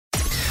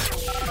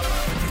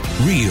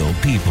Real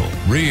people,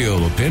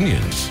 real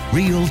opinions,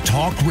 real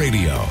talk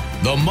radio.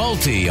 The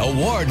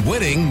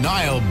multi-award-winning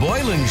Niall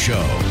Boylan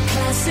Show.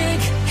 Classic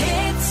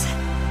hits.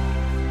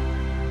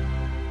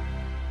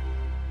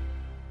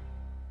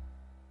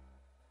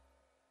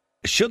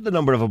 Should the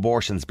number of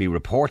abortions be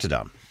reported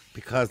on?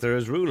 Because there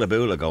is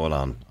rula-bula going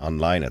on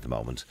online at the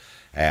moment,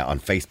 on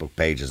Facebook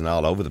pages and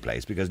all over the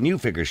place, because new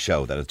figures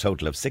show that a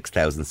total of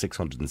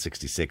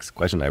 6,666,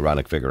 quite an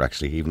ironic figure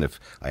actually, even if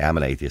I am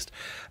an atheist,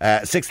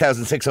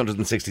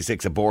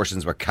 6,666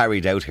 abortions were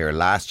carried out here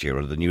last year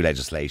under the new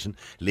legislation,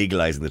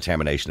 legalising the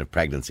termination of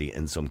pregnancy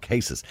in some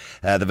cases.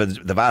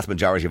 The vast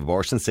majority of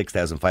abortions,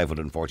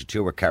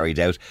 6,542, were carried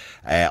out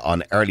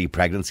on early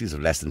pregnancies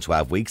of less than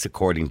 12 weeks,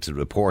 according to the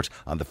report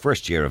on the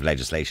first year of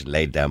legislation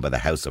laid down by the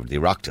House of the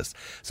Oireachtas.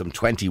 Some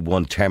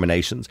 21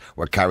 terminations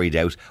were carried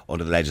out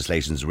under the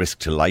legislation's risk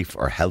to life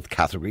or health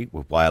category,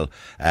 while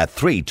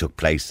 3 took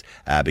place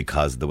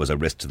because there was a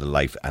risk to the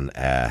life and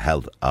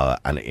health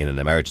and in an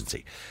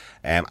emergency.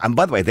 And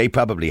by the way, they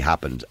probably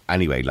happened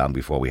anyway long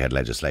before we had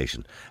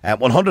legislation.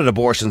 100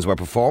 abortions were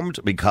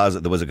performed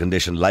because there was a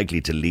condition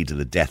likely to lead to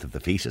the death of the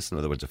fetus, in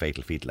other words, a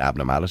fatal fetal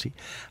abnormality.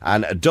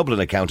 And Dublin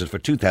accounted for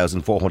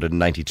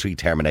 2,493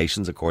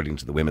 terminations, according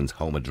to the Women's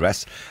Home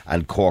Address,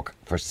 and Cork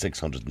for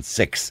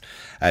 606.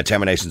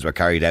 Terminations were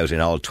carried out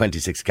in all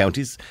 26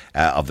 counties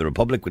of the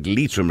Republic, with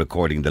Leitrim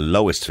recording the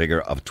lowest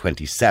figure of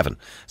 27.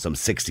 Some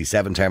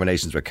 67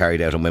 terminations were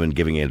carried out on women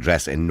giving an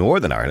address in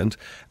Northern Ireland,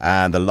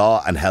 and the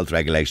Law and Health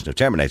Regulation of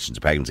Terminations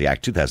of Pregnancy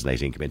Act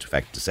 2018 came into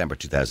effect December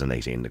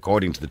 2018.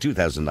 According to the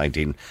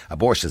 2019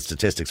 abortion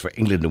statistics for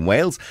England and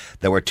Wales,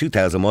 there were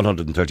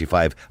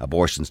 2,135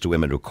 abortions to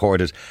women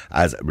recorded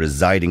as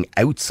residing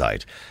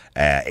outside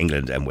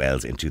England and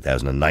Wales in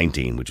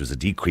 2019, which was a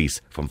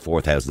decrease from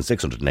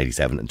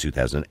 4,687 in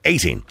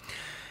 2018.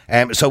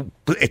 So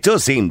it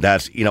does seem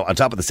that, you know, on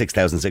top of the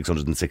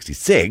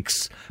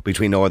 6,666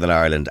 between Northern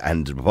Ireland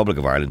and the Republic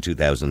of Ireland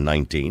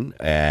 2019,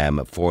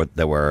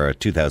 there were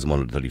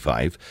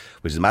 2,135,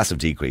 which is a massive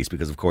decrease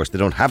because, of course, they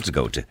don't have to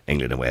go to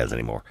England and Wales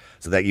anymore.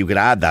 So that you could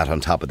add that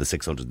on top of the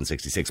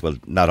 666. Well,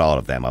 not all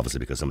of them, obviously,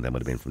 because some of them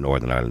would have been from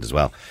Northern Ireland as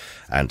well,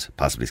 and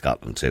possibly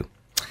Scotland too.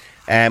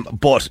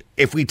 But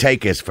if we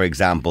take it, for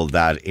example,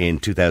 that in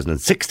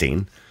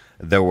 2016,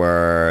 there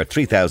were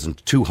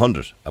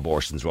 3,200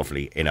 abortions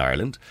roughly in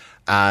Ireland,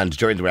 and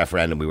during the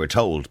referendum we were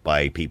told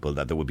by people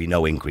that there would be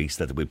no increase,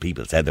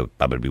 people said there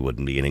probably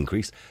wouldn't be an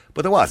increase,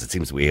 but there was. It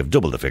seems that we have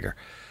doubled the figure.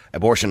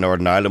 Abortion in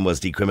Northern Ireland was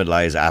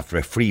decriminalised after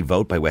a free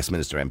vote by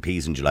Westminster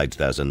MPs in July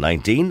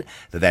 2019.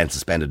 The then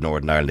suspended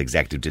Northern Ireland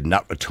executive did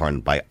not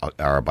return by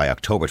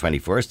October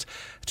 21st,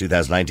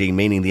 2019,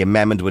 meaning the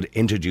amendment would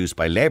introduced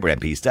by Labour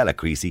MP Stella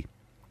Creasy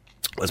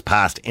was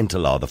passed into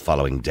law the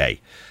following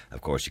day. Of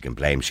course, you can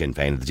blame Sinn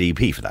Féin and the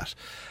DP for that.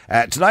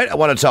 Tonight, I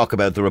want to talk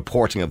about the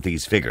reporting of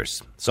these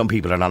figures. Some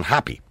people are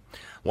unhappy.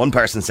 One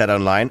person said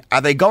online,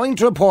 are they going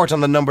to report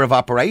on the number of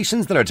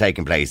operations that are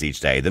taking place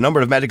each day, the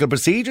number of medical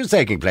procedures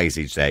taking place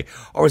each day,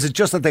 or is it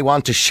just that they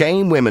want to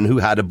shame women who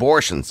had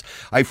abortions?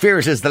 I fear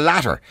it is the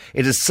latter.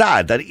 It is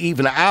sad that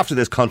even after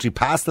this country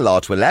passed the law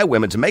to allow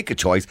women to make a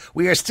choice,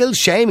 we are still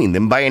shaming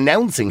them by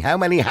announcing how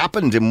many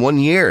happened in 1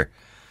 year.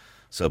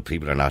 So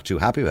people are not too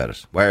happy about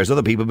it, whereas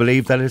other people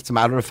believe that it's a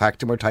matter of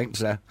fact and we're trying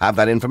to have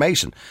that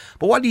information.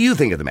 But what do you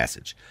think of the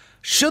message?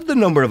 Should the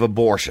number of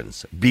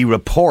abortions be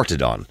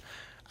reported on?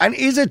 And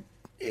do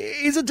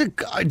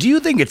you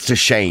think it's to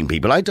shame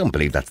people? I don't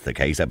believe that's the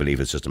case. I believe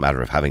it's just a matter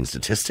of having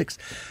statistics.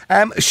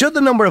 Should the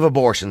number of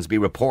abortions be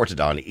reported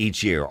on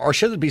each year, or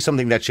should it be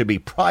something that should be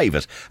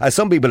private? As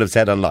some people have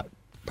said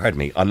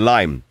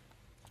online,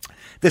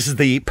 this is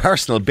the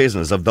personal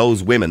business of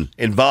those women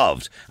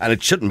involved, and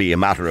it shouldn't be a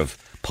matter of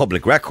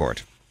public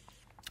record.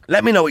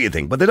 Let me know what you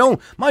think. But they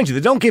don't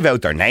give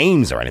out their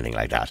names or anything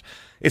like that.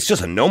 It's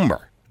just a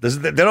number.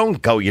 They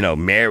don't go,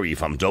 Mary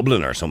from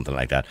Dublin or something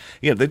like that.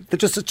 They're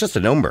just a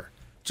number,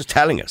 just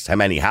telling us how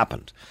many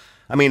happened.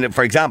 I mean,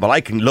 for example,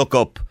 I can look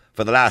up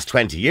for the last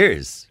 20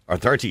 years or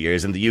 30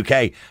 years in the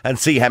UK and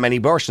see how many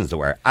abortions there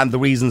were and the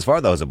reasons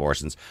for those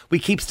abortions. We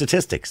keep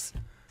statistics.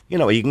 You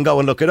can go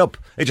and look it up.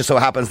 It just so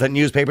happens that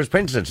newspapers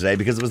printed it today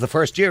because it was the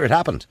first year it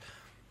happened.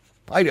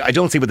 I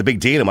don't see what the big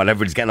deal and what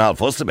everybody's getting all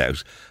fussed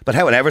about. But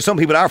however, some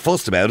people are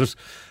fussed about it.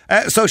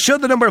 So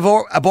should the number of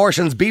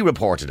abortions be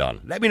reported on?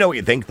 Let me know what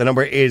you think. The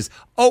number is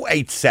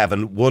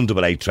 087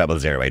 188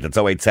 0008. That's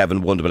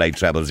 087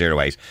 188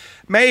 0008.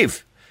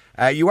 Maeve,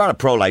 you are a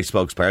pro-life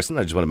spokesperson.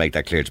 I just want to make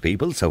that clear to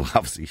people. So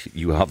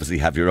you obviously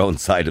have your own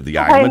side of the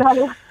argument. I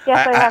know.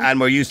 Yes, I am. And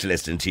we're used to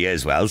listening to you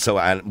as well. So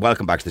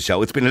welcome back to the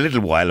show. It's been a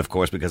little while, of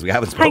course, because we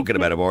haven't spoken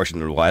about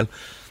abortion in a while.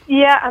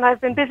 Yeah, and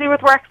I've been busy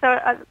with work, so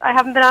I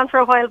haven't been on for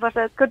a while, but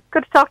it's good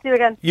to talk to you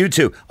again. You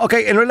too.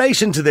 Okay, in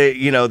relation to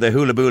the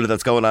hula-bula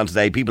that's going on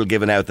today, people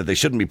giving out that they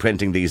shouldn't be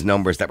printing these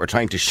numbers, that we're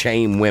trying to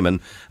shame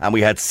women, and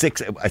we had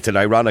it's an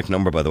ironic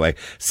number, by the way,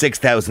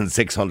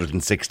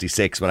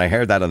 6,666. When I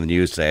heard that on the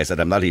news today, I said,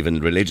 I'm not even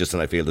religious,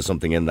 and I feel there's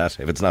something in that,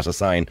 if it's not a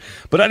sign.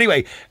 But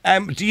anyway,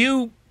 do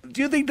you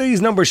think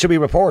these numbers should be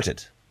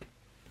reported?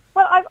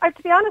 Well,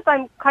 to be honest,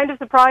 I'm kind of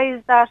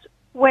surprised that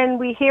when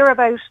we hear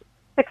about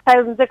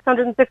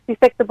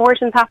 6,666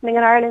 abortions happening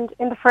in Ireland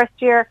in the first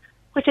year,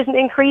 which is an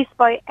increase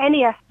by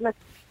any estimate.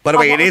 By the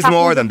way, it is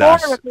more than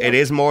that. It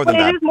is more than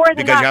that.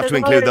 Because you have to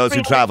include those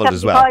who travelled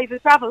as well.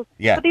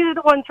 Yeah. But these are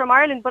the ones from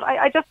Ireland. But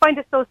I just find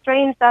it so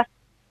strange that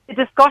the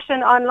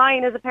discussion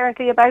online is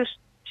apparently about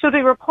should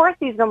we report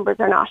these numbers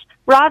or not,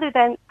 rather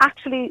than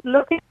actually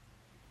looking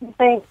and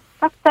saying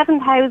that's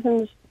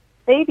 7,000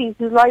 babies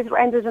whose lives were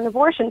ended in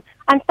abortion,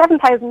 and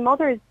 7,000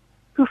 mothers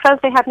who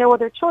felt they had no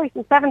other choice,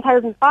 and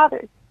 7,000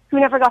 fathers who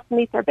never got to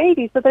meet their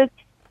babies. So there's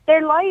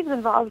their lives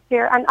involved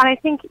here, and I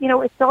think, you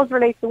know, it does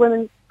relate to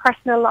women's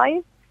personal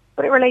lives,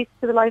 but it relates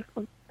to the life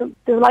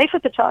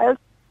of the child,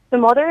 the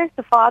mother,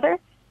 the father,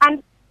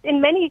 and in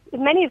many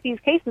of these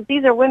cases,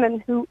 these are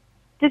women who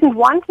didn't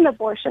want an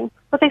abortion,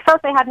 but they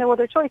felt they had no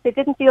other choice. They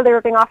didn't feel they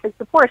were being offered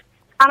support.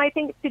 And I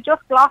think to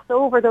just gloss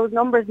over those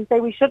numbers and say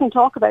we shouldn't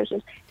talk about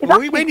it.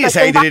 When you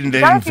say they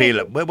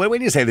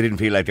didn't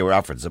feel like they were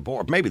offered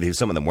support, maybe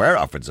some of them were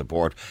offered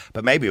support,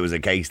 but maybe it was a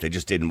case they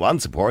just didn't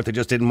want support. They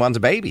just didn't want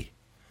a baby.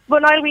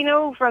 But now we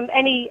know from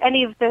any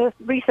of the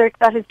research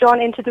that is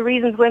done into the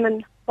reasons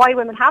why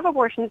women have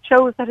abortion, it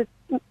shows that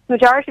the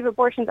majority of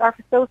abortions are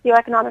for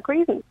socioeconomic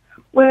reasons.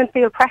 Women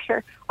feel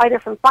pressure either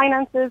from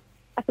finances,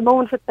 at the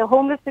moment with the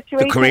homeless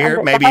situation. The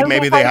career,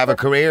 maybe they have a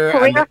career.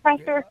 Career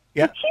pressure.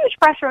 Yeah. There's huge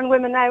pressure on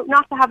women now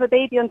not to have a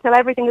baby until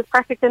everything is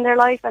perfect in their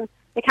life, and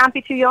they can't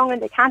be too young and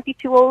they can't be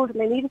too old and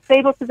they need a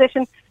stable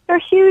position. There are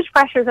huge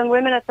pressures on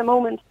women at the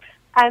moment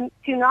to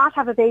not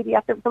have a baby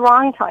at the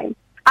wrong time.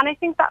 And I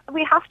think that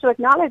we have to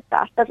acknowledge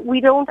that we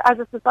don't, as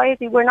a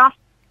society, we're not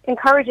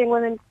encouraging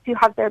women to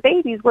have their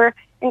babies. We're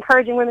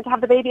encouraging women to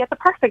have the baby at the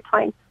perfect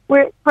time.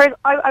 Whereas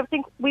I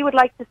think we would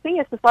like to see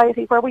a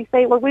society where we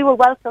say, well, we will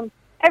welcome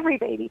every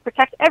baby,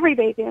 protect every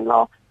baby in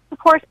law,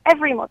 support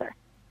every mother.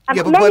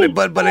 Yeah,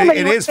 but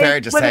it is fair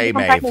to say,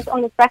 Maeve,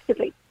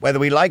 unexpectedly. Whether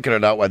we like it or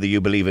not, whether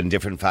you believe in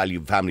different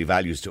family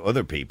values to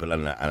other people,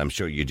 and I'm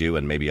sure you do,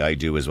 and maybe I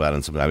do as well,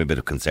 and sometimes I'm a bit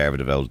of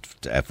conservative old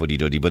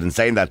fuddy-duddy, but in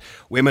saying that,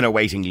 women are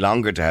waiting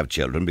longer to have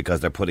children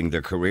because they're putting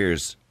their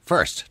careers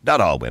first.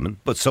 Not all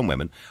women, but some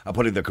women are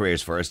putting their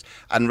careers first,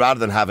 and rather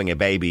than having a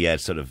baby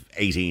at sort of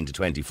 18 to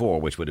 24,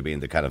 which would have been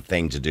the kind of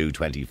thing to do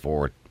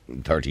 24,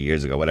 30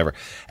 years ago, whatever,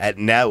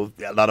 now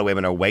a lot of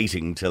women are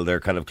waiting till they're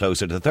kind of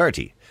closer to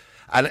 30.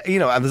 And, you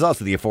know, and there's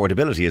also the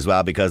affordability as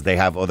well, because they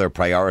have other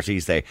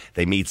priorities. They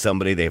meet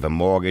somebody, they have a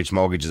mortgage.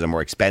 Mortgages are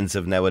more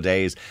expensive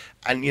nowadays.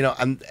 And, you know,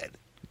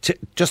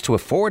 just to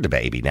afford a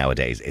baby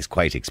nowadays is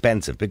quite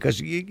expensive, because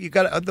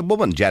the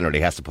woman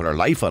generally has to put her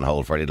life on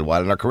hold for a little while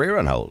and her career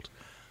on hold.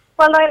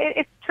 Well,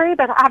 it's true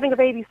that having a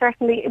baby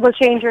certainly will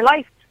change your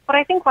life. But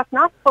I think what's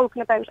not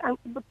spoken about, and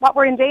what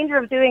we're in danger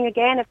of doing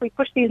again if we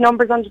push these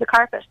numbers under the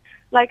carpet,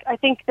 like I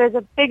think there's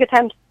a big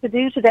attempt to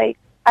do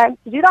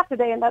that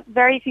today, and that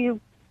very few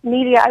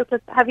media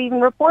outlets have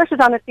even reported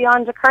on it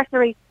beyond a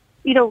cursory,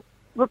 you know,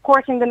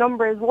 reporting the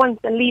numbers once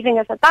and leaving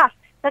it at that.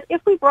 That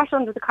if we brush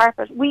under the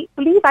carpet, we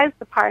leave out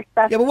the part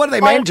that... Yeah, but what are they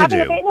meant to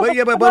do?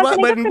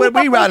 But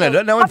we ran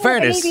it. No, in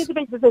fairness,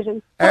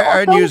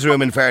 our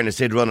newsroom, in fairness,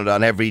 did run it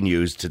on every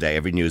news today,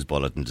 every news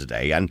bulletin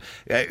today, and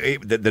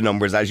the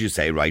numbers, as you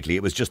say rightly,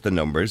 it was just the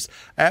numbers.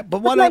 But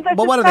what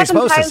are they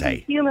supposed to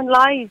say? Human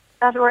lives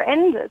that were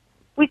ended.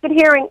 We've been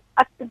hearing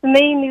at the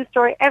main news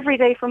story every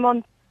day for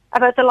months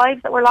about the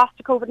lives that were lost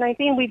to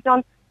COVID-19. We've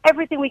done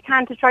everything we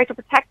can to try to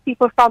protect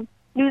people from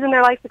losing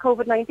their life to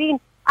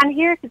COVID-19. And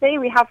here today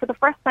we have, for the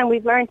first time,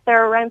 we've learned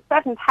there are around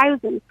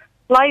 7,000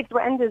 lives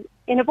were ended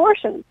in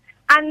abortions.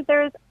 And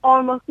there's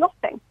almost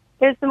nothing.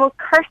 There's the most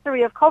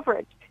cursory of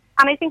coverage.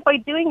 And I think by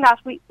doing that,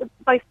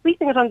 by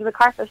sweeping it under the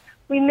carpet,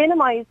 we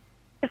minimise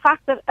the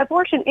fact that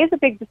abortion is a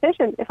big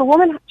decision. If a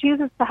woman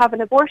chooses to have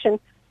an abortion,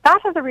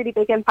 that has a really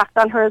big impact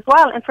on her as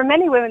well. And for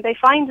many women, they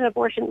find an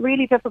abortion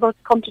really difficult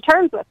to come to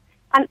terms with.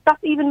 And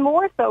that's even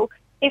more so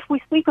if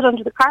we sweep it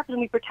under the carpet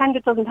and we pretend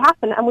it doesn't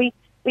happen. And we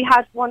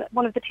had one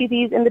of the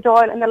TDs in the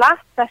Dáil in the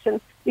last session,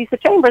 Lisa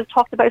Chambers,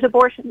 talked about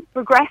abortion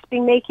regret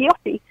being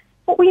makey-uppy.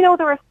 But we know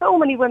there are so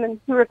many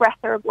women who regret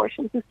their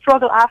abortions, who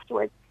struggle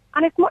afterwards.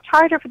 And it's much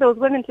harder for those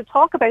women to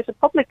talk about it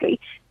publicly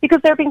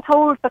because they're being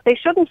told that they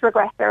shouldn't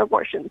regret their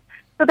abortions.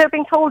 So they're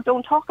being told,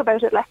 don't talk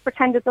about it, let's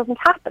pretend it doesn't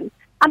happen.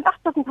 And that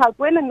doesn't help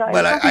women now.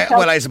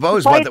 I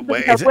suppose it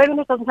doesn't help women,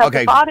 it doesn't help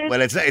the fathers.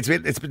 Well,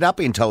 it's not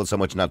being told so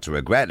much not to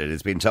regret it.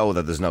 It's been told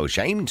that there's no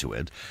shame to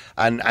it,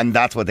 and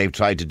that's what they've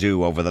tried to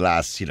do over the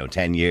last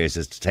 10 years,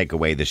 is to take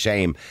away the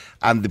shame.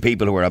 And the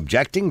people who are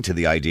objecting to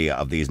the idea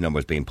of these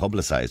numbers being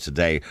publicised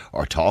today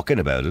or talking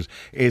about it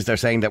is they're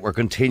saying that we're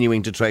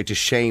continuing to try to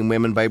shame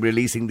women by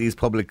releasing these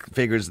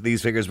figures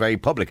very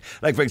public.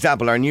 Like, for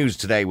example, our news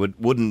today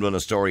wouldn't run a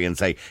story and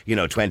say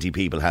 20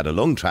 people had a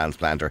lung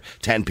transplant, or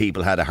 10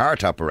 people had a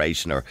heart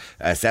operation, or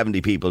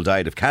 70 people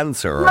died of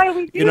cancer,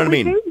 or, you know what I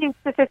mean?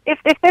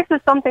 If this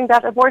is something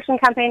that abortion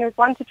campaigners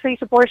want to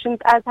treat abortions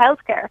as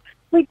healthcare,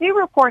 we do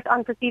report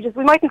on procedures.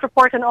 We mightn't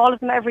report on all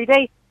of them every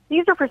day.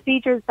 These are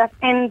procedures that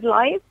end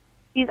lives.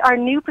 These are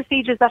new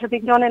procedures that are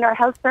being done in our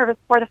health service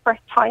for the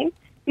first time.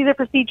 These are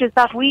procedures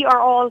that we are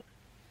all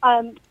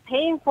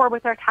paying for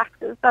with our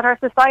taxes, that our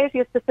society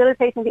is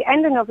facilitating the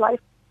ending of life.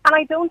 And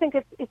I don't think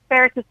it's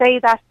fair to say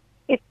that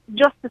it's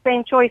just the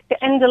same choice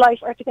to end a life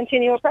or to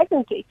continue a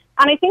pregnancy.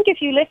 And I think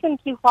if you listen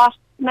to what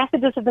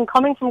messages have been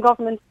coming from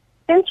government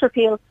since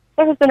repeal,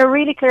 there has been a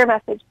really clear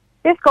message.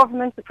 This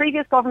government, the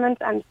previous government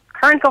and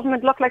current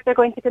government look like they're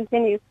going to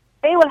continue.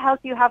 They will help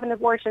you have an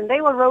abortion.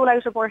 They will roll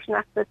out abortion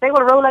access. They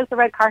will roll out the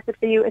red carpet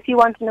for you if you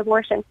want an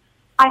abortion.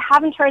 I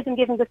haven't heard them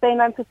giving the same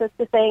emphasis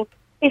to saying,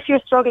 if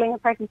you're struggling in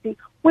pregnancy,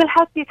 we'll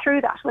help you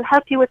through that. We'll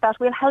help you with that.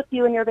 We'll help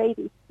you and your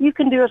baby. You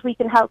can do it. We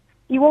can help.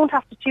 You won't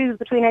have to choose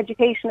between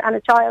education and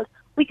a child.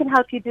 We can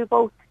help you do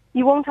both.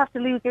 You won't have to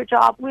lose your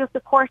job. We'll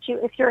support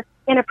you if you're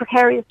in a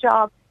precarious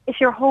job,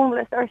 if you're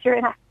homeless, or if you're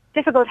in a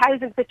difficult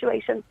housing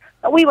situation.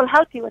 But we will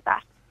help you with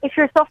that. If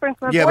you're suffering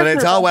from but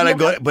it's all well and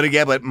good.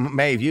 But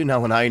Maeve, you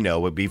know and I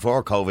know,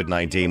 before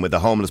COVID-19, with the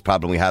homeless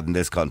problem we had in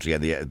this country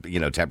and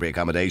the temporary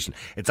accommodation,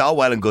 it's all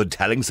well and good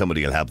telling somebody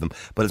you'll help them,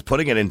 but it's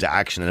putting it into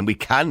action, and we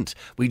can't.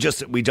 We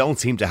don't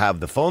seem to have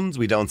the funds.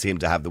 We don't seem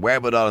to have the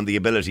wherewithal and the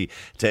ability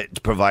to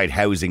provide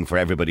housing for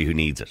everybody who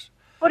needs it.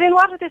 But in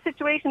what other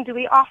situation do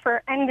we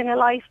offer ending a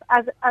life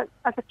as a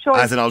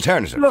choice, as an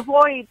alternative, to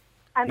avoid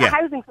a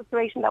housing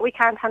situation that we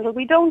can't handle?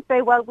 We don't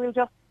say, well, we'll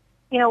just,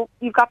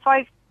 you've got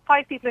five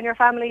people in your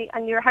family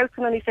and your house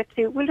can only fit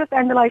 2. We'll just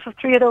end the life of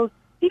 3 of those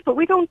people.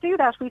 We don't do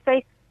that. We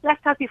say,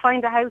 let's help you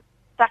find a house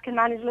that can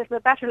manage a little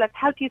bit better. Let's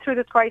help you through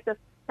this crisis.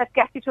 Let's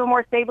get you to a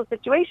more stable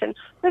situation.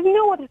 There's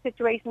no other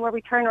situation where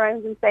we turn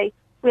around and say,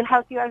 we'll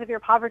help you out of your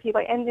poverty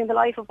by ending the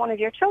life of one of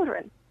your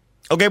children.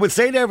 OK, well,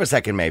 stay there for a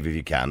second, Maeve, if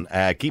you can.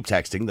 Keep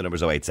texting. The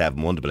number's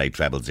 087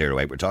 188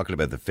 0008. We're talking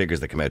about the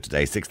figures that come out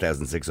today.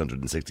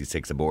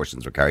 6,666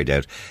 abortions were carried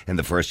out in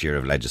the first year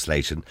of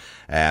legislation,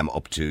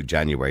 up to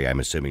January, I'm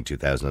assuming,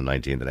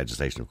 2019. The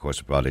legislation, of course,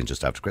 was brought in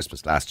just after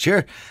Christmas last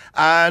year.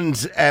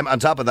 And on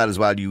top of that as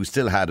well, you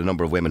still had a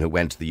number of women who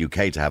went to the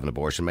UK to have an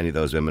abortion. Many of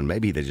those women,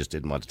 maybe they just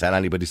didn't want to tell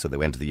anybody, so they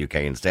went to the UK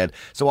instead.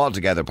 So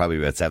altogether, probably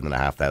about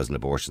 7,500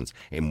 abortions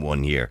in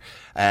 1 year.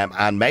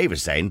 And Maeve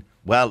is saying,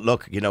 well,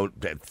 look,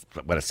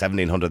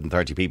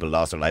 1,730 people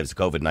lost their lives to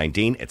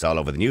COVID-19. It's all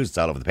over the news. It's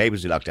all over the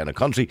papers. We locked down a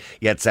country.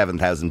 Yet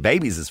 7,000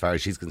 babies, as far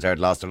as she's concerned,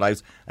 lost their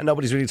lives. And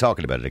nobody's really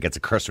talking about it. It gets a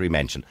cursory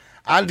mention.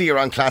 Andy, you're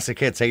on Classic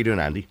Hits. How you doing,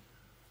 Andy?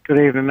 Good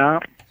evening, now.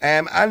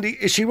 Andy,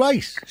 is she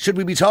right? Should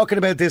we be talking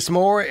about this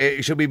more?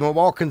 Should we be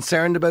more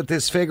concerned about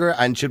this figure?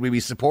 And should we be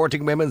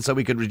supporting women so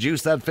we could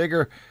reduce that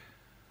figure?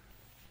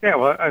 Yeah,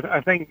 well, I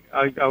think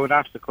I would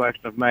ask the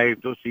question of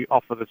Maeve, does she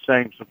offer the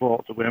same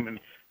support to women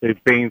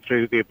who've been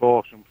through the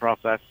abortion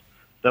process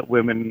that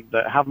women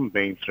that haven't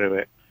been through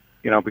it?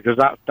 Because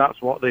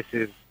that's what this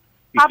is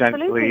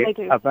essentially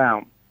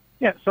about.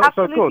 Yeah, so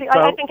good.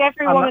 So, I think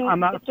every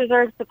woman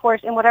deserves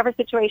support in whatever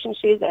situation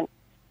she's in.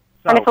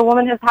 And if a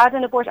woman has had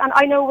an abortion, and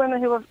I know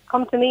women who have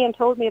come to me and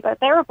told me about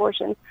their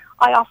abortions,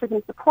 I offer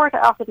them support,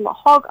 I offer them a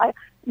hug, I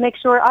make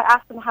sure, I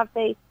ask them, have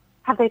they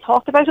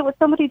talked about it with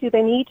somebody? Do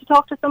they need to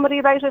talk to somebody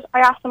about it? I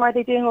ask them, are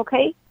they doing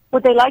okay?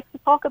 Would they like to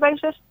talk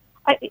about it?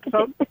 It's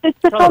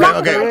a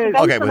traumatic event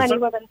for many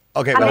women.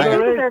 Okay,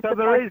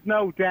 there is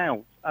no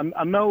doubt, and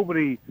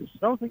nobody,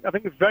 I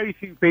think there's very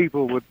few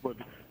people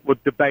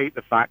would debate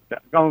the fact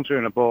that going through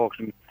an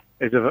abortion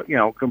is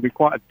can be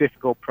quite a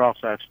difficult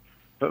process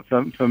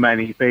for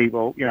many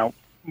people,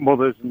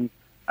 mothers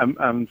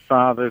and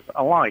fathers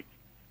alike.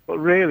 But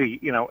really,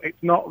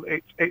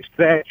 it's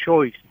their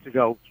choice to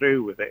go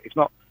through with it. It's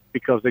not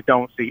because they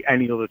don't see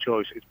any other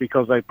choice. It's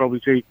because they probably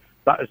see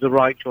that is the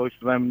right choice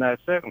for them in their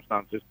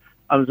circumstances.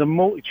 And there's a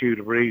multitude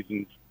of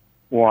reasons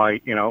why,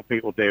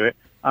 people do it.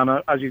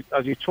 And as you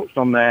touched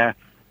on there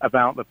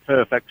about the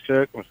perfect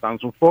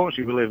circumstance,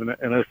 unfortunately we live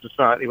in a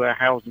society where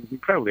housing is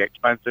incredibly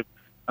expensive,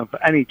 and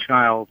for any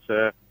child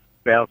to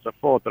be able to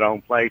afford their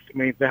own place, it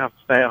means they have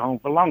to stay at home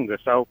for longer.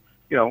 So,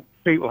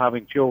 people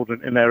having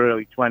children in their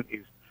early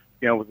 20s,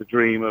 with the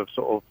dream of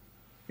sort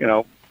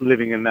of,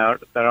 living in their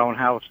own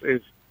house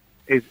is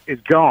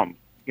gone,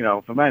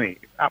 for many.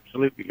 It's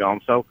absolutely gone.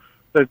 So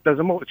there's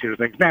a multitude of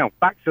things. Now,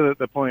 back to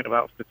the point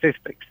about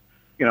statistics.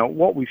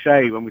 What we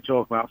say when we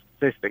talk about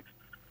statistics,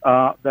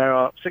 there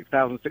are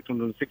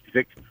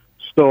 6,666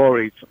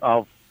 stories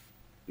of,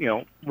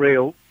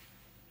 real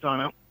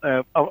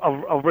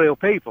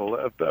people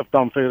that have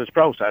gone through this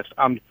process,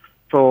 and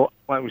for,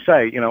 like we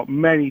say,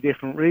 many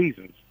different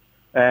reasons.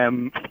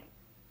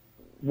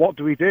 What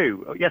do we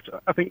do? Yes,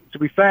 I think, to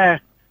be fair,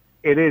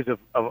 it is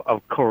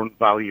of current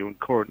value and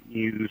current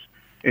news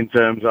in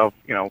terms of,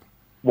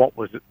 what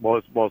was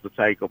the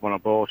take-up on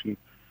abortion.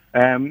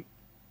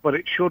 But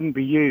it shouldn't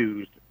be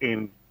used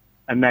in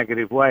a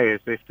negative way, as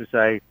if to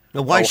say...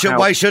 Well,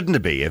 why shouldn't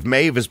it be? If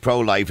Maeve is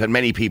pro-life, and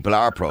many people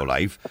are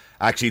pro-life,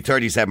 actually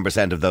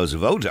 37% of those who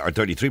voted, or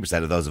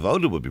 33% of those who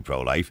voted would be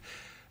pro-life,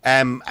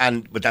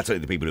 but that's only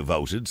the people who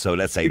voted, so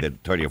let's say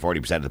that 30 or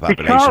 40% of the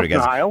population are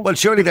against... Well,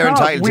 surely they're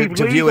entitled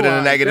to view it in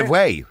a negative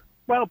way.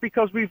 Well,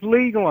 because we've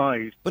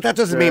legalised... But that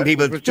doesn't mean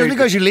people... Just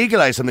because you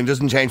legalise something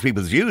doesn't change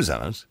people's views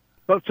on it.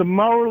 But to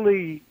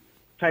morally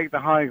take the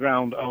high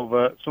ground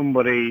over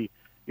somebody,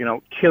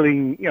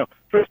 killing,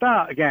 for a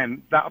start,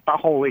 again, that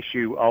whole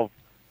issue of,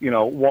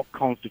 what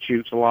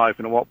constitutes a life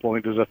and at what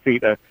point does a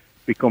fetus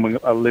become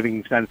a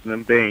living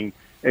sentient being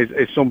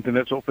is something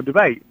that's up for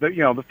debate. But,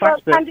 the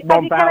fact that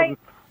 1,000...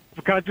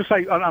 Can I just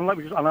say, and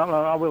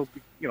I will,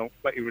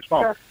 let you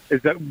respond, Sure.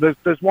 is that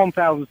there's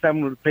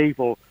 1,700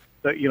 people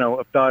that,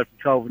 have died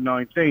from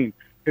COVID-19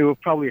 who have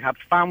probably had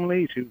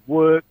families, who've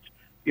worked,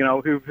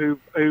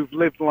 who've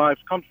lived lives,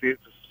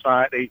 contributed to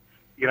society,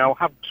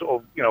 have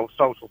sort of,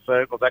 social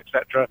circles,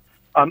 etc.,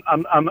 and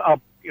are,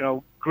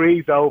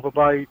 grieved over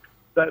by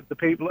the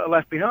people that are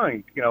left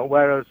behind,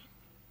 whereas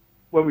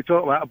when we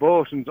talk about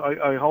abortions,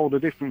 I hold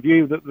a different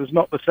view that there's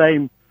not the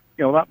same,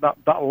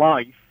 that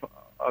life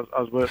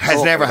as we're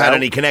has never had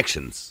any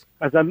connections.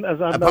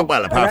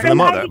 Apart from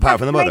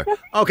the mother.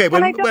 Okay,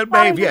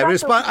 Maeve,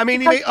 respond. I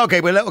mean,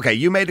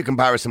 you made a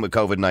comparison with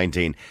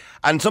COVID-19,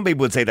 and some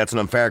people would say that's an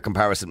unfair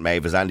comparison,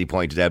 Maeve, as Andy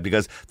pointed out,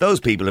 because those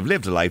people have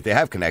lived a life, they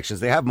have connections,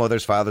 they have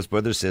mothers, fathers,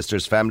 brothers,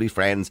 sisters, family,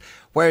 friends,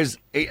 whereas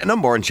an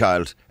unborn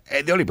child,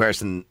 the only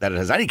person that it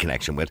has any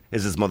connection with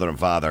is his mother and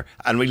father,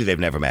 and really they've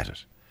never met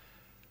it.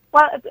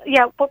 Well,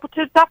 yeah, but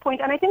to that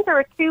point, and I think there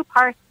are two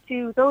parts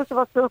to those of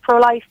us who are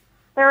pro-life.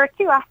 There are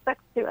two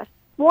aspects to it.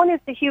 One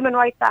is the human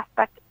rights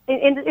aspect.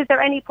 Is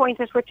there any point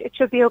at which it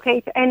should be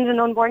okay to end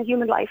an unborn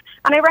human life?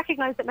 And I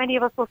recognise that many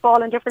of us will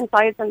fall on different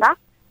sides in that.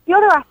 The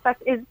other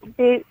aspect is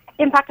the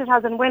impact it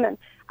has on women.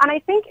 And I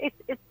think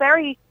it's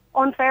very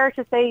unfair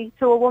to say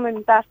to a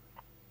woman that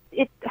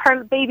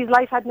her baby's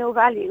life had no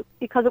value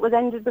because it was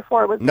ended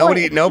before it was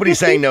born. Nobody's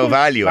saying no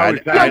value. No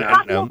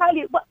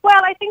value.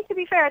 Well, I think to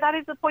be fair, that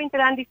is the point that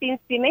Andy seems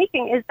to be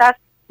making, is that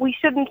we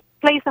shouldn't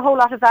place a whole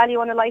lot of value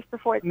on a life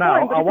before it's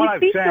born. No, what I'm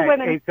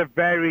saying, it's a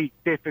very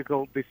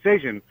difficult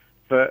decision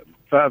for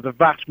the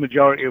vast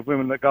majority of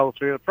women that go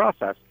through the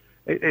process.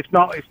 It's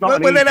not. Well,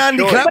 then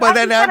Andy,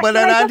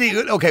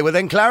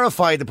 then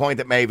clarify the point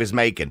that Maeve is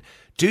making.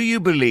 Do you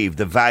believe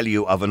the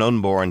value of an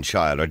unborn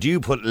child, or do you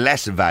put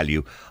less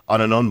value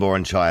on an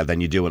unborn child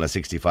than you do on a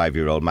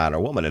 65-year-old man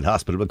or woman in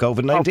hospital with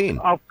COVID-19?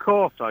 Of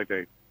course I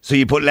do. So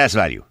you put less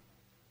value?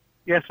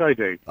 Yes, I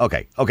do.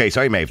 Okay.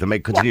 Sorry, Maeve.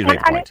 Continue to make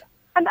the point.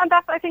 And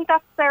I think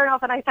that's fair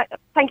enough, and I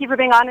thank you for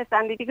being honest,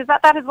 Andy, because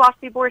that is what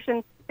the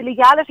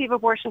legality of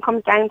abortion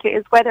comes down to,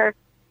 is whether,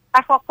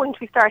 at what point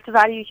we start to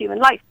value human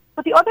life.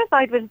 But the other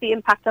side was the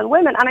impact on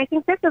women, and I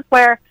think this is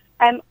where,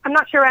 I'm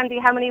not sure, Andy,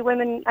 how many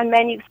women and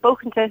men you've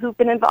spoken to who've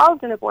been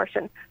involved in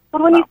abortion,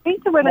 but when you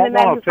speak to women and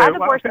men who've had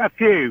abortion... A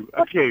few.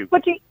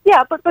 But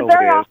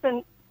very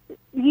often,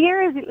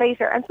 years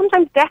later, and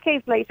sometimes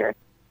decades later,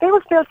 they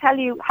will still tell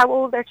you how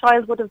old their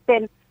child would have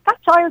been. That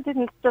child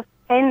didn't just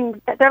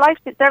end, their life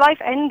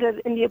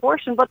ended in the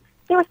abortion, but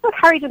they were still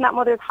carried in that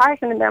mother's heart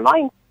and in their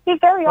mind. They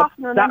very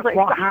often remember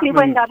exactly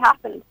when that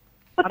happened.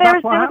 But there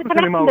was a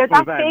connection there.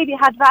 That baby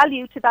had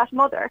value to that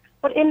mother,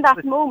 but in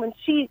that moment,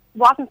 she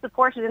wasn't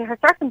supported in her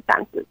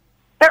circumstances.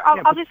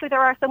 Obviously,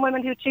 there are some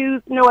women who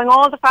choose, knowing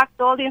all the facts,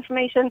 all the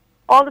information,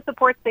 all the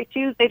supports they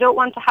choose, they don't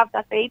want to have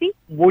that baby.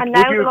 And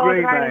now the laws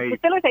of Ireland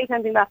facilitate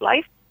ending that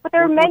life. But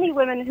there are many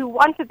women who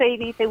want a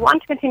baby, they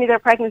want to continue their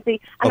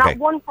pregnancy, and not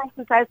one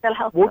person says they'll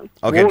help them.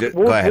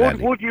 Go ahead,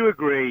 Andy. Would you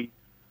agree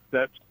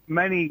that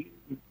many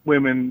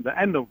women that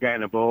end up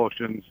getting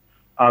abortions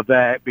are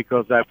there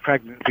because their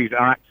pregnancies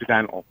are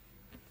accidental?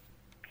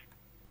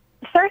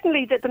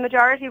 Certainly the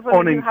majority of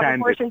women who have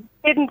abortions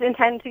didn't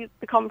intend to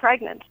become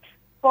pregnant.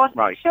 But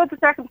should the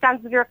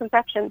circumstances of your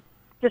conception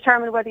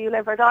determine whether you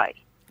live or die?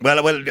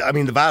 Well, I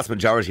mean, the vast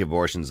majority of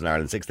abortions in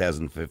Ireland,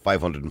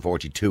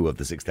 6,542 of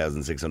the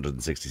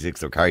 6,666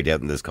 that were carried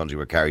out in this country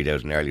were carried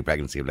out in early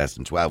pregnancy of less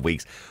than 12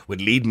 weeks,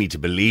 would lead me to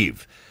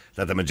believe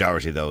that the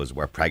majority of those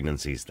were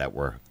pregnancies that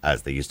were,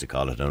 as they used to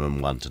call it, an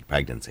unwanted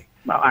pregnancy.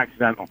 Well,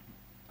 accidental.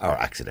 Or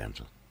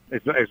accidental. I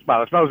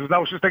suppose there's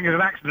no such thing as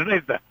an accident,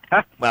 is there?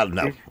 Huh? Well,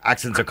 no.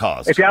 Accidents are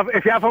caused. If you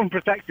have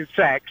unprotected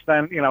sex,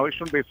 then, it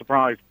shouldn't be a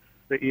surprise.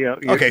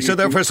 So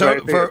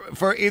therefore,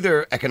 for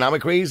either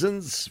economic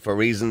reasons, for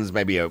reasons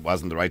maybe it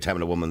wasn't the right time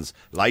in a woman's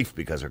life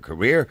because her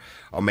career,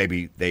 or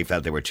maybe they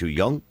felt they were too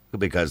young,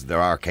 because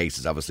there are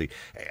cases, obviously,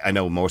 I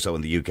know more so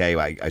in the UK,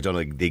 I don't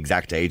know the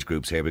exact age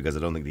groups here because I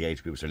don't think the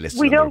age groups are listed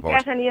in the report. We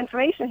don't get any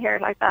information here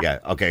like that. Yeah,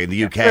 okay, in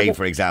the UK,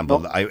 for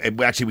example,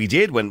 we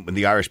did when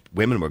the Irish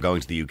women were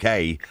going to the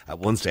UK, at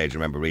one stage I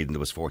remember reading there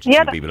was 42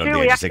 people under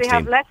the age of 16. We actually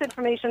have less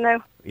information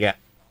now. Yeah.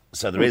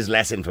 So there is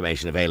less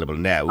information available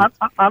now.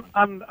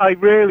 And I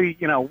really,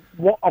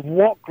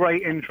 what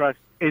great interest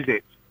is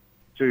it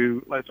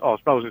to, I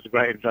suppose it's a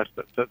great interest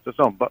to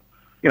some, but,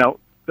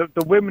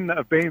 the women that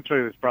have been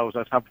through this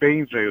process have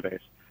been through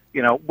this.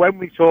 When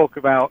we talk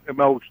about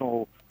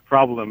emotional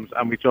problems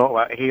and we talk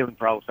about a healing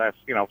process,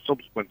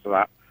 subsequent to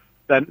that,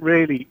 then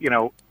really,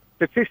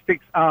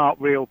 statistics are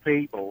real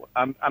people,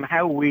 and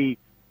how we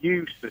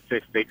use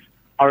statistics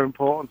are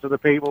important to the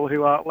people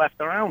who are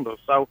left around us.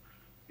 So,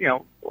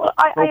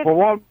 for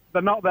one,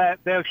 they're not there.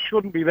 They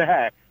shouldn't be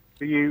there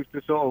for you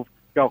to sort of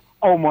go,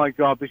 oh my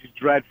God, this is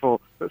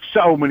dreadful that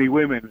so many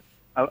women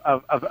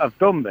have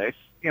done this.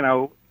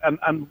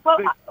 Well,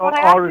 what I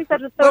actually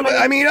said was so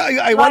Well, I mean,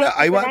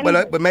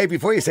 but maybe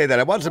before you say that,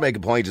 I want to make a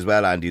point as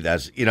well, Andy,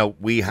 that, you know,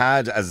 we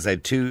had, as I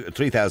said,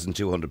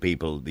 3,200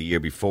 people the year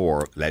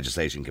before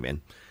legislation came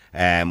in.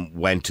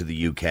 Went to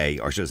the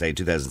UK, or should I say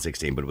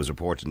 2016, but it was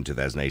reported in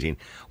 2018,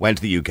 went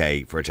to the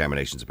UK for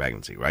terminations of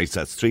pregnancy, right?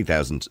 So that's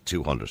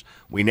 3,200.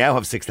 We now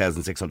have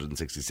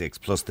 6,666,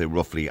 plus the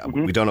roughly,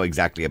 we don't know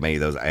exactly how many of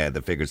those,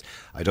 the figures,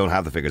 I don't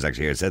have the figures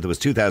actually here. It said there was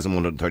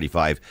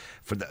 2,135,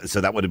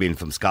 so that would have been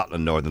from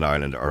Scotland, Northern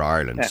Ireland, or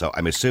Ireland. Yeah. So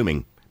I'm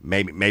assuming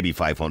maybe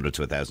 500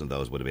 to 1,000 of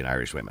those would have been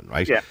Irish women,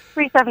 right? Yeah.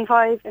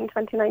 375 in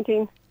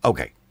 2019.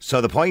 Okay,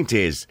 so the point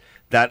is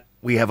that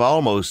we have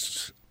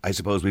almost, I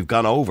suppose we've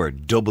gone over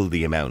double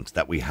the amount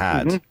that we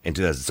had in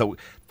 2000. So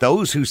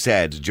those who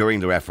said during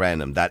the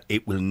referendum that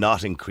it will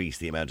not increase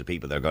the amount of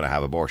people that are going to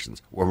have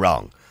abortions were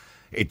wrong.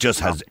 It just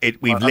has.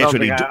 We've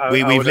literally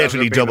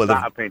doubled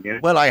that opinion.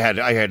 Well, I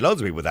heard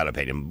loads of people with that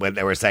opinion when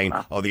they were saying,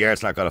 "Oh, the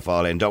earth's not going to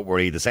fall in. Don't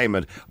worry." The same.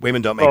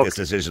 Women don't make this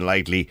decision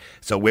lightly,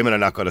 so women are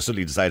not going to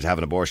suddenly decide to have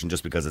an abortion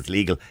just because it's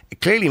legal. It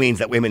clearly means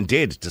that women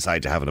did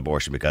decide to have an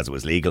abortion because it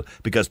was legal.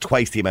 Because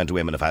twice the amount of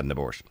women have had an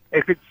abortion.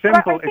 If it's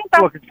simple,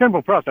 it's a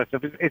simple process.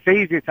 If it's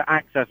easier to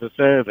access a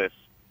service,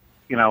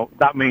 you know,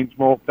 that means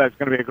there's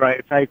going to be a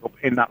greater take up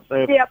in that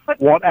service,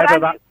 whatever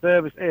that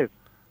service is.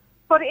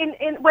 But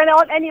when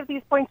any of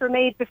these points were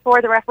made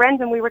before the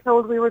referendum, we were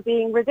told we were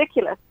being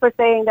ridiculous for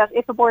saying that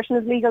if abortion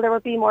is legal, there will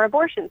be more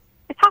abortions.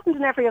 It's happened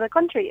in every other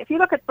country. If you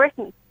look at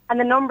Britain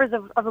and the numbers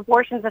of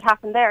abortions that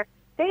happened there,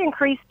 they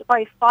increased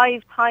by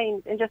 5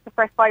 times in just the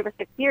first 5 or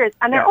 6 years,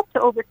 and they're up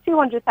to over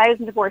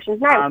 200,000 abortions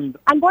now.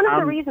 And one of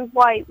the reasons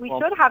why we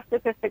should have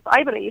statistics,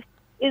 I believe,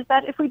 is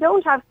that if we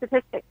don't have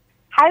statistics,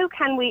 how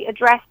can we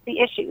address the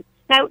issues?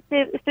 Now,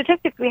 the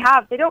statistics we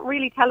have, they don't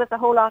really tell us a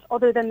whole lot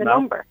other than the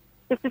number.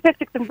 The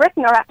statistics in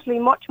Britain are actually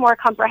much more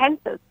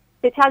comprehensive.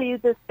 They tell you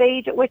the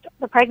stage at which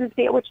the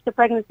pregnancy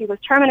was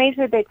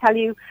terminated. They tell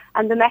you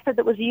the method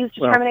that was used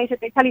to terminate it.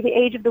 They tell you the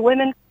age of the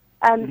women,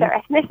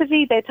 their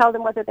ethnicity. They tell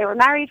them whether they were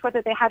married,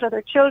 whether they had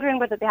other children,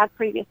 whether they had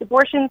previous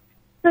abortions.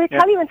 So they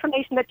tell you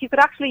information that you could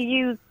actually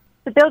use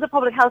to build a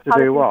public health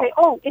policy and say,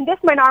 oh, in this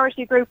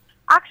minority group,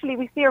 actually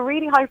we see a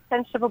really high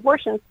percentage of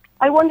abortions.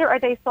 I wonder, are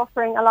they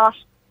suffering a lot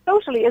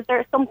socially? Is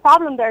there some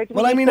problem there?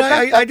 Well, I mean,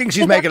 I think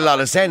she's making a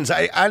lot of sense.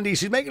 Andy,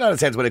 she's making a lot of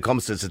sense when it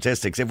comes to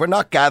statistics. If we're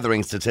not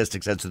gathering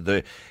statistics as to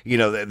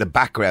the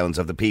backgrounds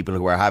of the people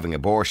who are having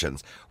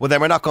abortions, well,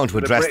 then we're not going to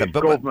address the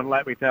British government,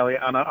 let me tell you,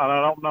 and I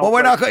don't know. Well,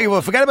 we're not going.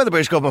 Well, forget about the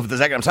British government for the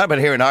second. I'm talking about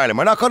here in Ireland.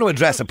 We're not going to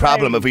address a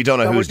problem if we don't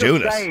know who's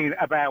doing it. Saying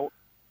about,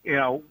 you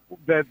know,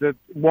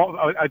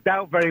 what I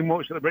doubt very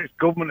much that the British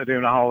government are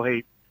doing a whole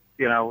heap,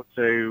 you know,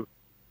 to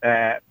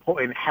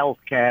put in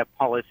healthcare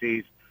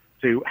policies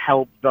to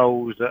help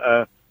those that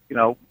are, you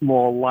know,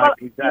 more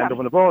likely to end up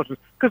in abortions.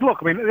 Because, look,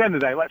 I mean, at the end of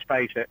the day, let's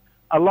face it,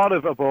 a lot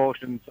of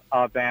abortions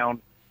are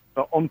down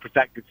for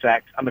unprotected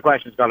sex, and the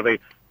question's got to be,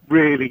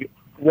 really,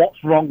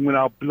 what's wrong with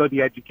our bloody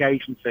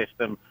education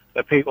system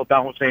that people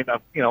don't seem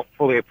to, you know,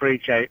 fully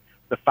appreciate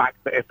the fact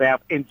that if they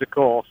have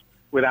intercourse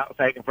without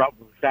taking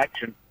proper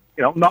protection,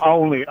 you know, not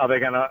only are they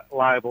going to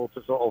liable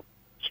to sort of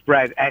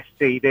spread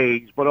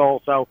STDs, but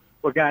also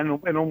we're getting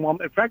an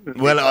unwanted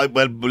pregnancy. Well,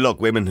 look,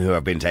 women who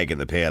have been taking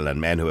the pill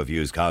and men who have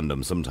used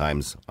condoms,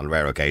 sometimes, on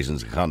rare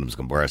occasions, condoms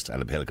can burst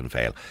and the pill can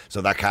fail. So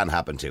that can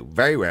happen too.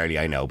 Very rarely,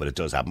 I know, but it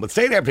does happen. But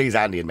stay there, please,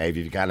 Andy and Maeve,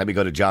 if you can. Let me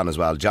go to John as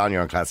well. John,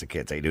 you're on Classic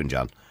Hits. How you doing,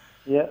 John?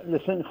 Yeah,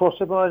 listen,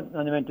 first of all, and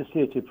I meant to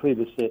say to you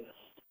previously,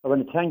 I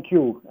want to thank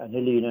you and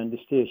Helena and the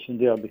station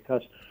there,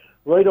 because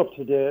right up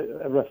to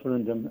the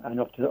referendum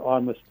and up to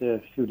almost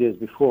a few days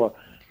before,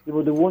 you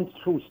were the one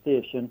true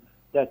station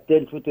that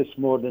dealt with this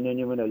more than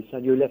anyone else,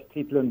 and you left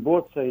people on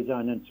both sides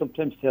on, and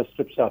sometimes they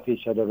strips off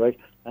each other, right,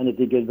 and it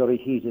did get very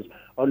heated.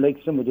 Or like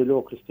some of the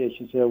local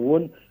stations here,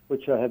 one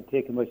which I have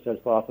taken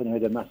myself off and I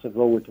had a massive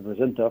row with the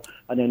presenter,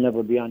 and I'll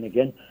never be on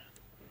again.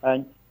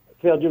 And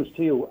fair dues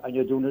to you, and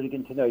you're doing it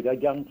again tonight. I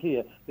guarantee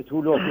you, the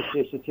 2 local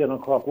stations here on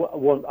Cork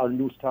or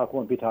News Talk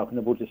won't be talking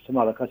about this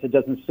tomorrow, because it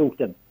doesn't suit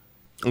them.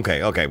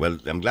 Okay. Well,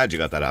 I'm glad you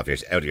got that out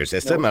of your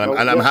system,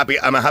 and I'm happy.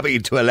 I'm happy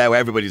to allow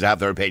everybody to have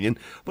their opinion.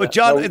 But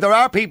John, there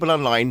are people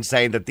online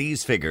saying that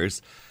these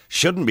figures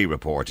shouldn't be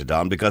reported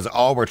on because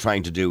all we're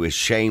trying to do is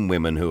shame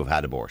women who have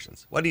had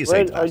abortions. What do you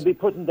say to that? I'll be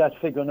putting that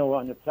figure now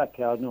on the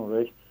placard now,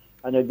 right?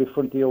 And I'll be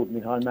fronting out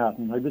Micheál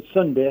Martin. I was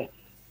Sunday,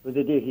 with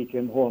the day he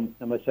came home,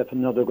 and myself and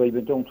another guy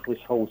went down to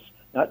his house,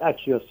 not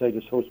actually outside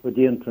his house, but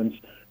the entrance,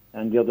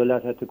 and the other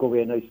lad had to go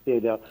away, and I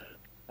stayed there.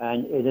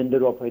 And it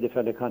ended up with a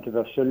fairly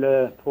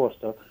controversial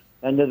poster.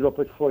 Ended up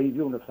with 5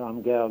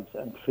 uniformed guards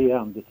and 3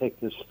 armed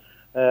detectives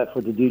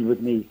for the deal with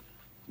me.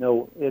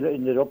 Now, it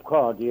ended up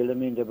cordial. I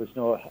mean, there was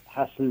no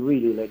hassle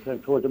really. Like, I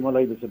told them what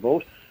I was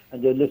about,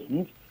 and they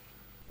listened.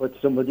 But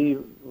somebody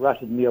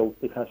ratted me out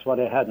because what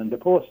I had on the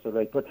poster,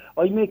 right? But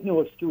I make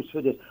no excuse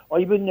for this.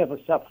 I will never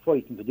stop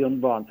fighting for the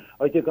unborn.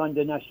 I took on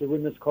the National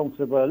Women's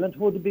Council of Ireland,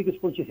 who were the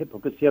biggest bunch of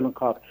hypocrites here in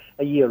Cork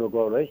a year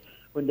ago, right?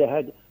 When they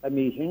had a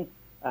meeting,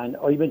 And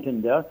I went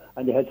in there,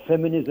 and they had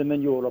feminism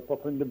in Europe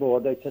up on the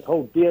board. I said,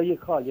 how dare you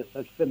call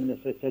yourself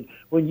feminist? I said,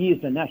 when you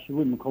as the National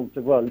Women Council of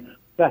the World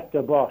backed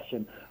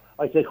abortion.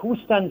 I said, who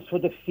stands for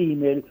the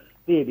female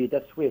baby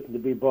that's waiting to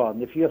be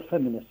born? If you're a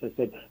feminist, I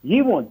said,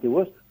 you won't do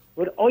it,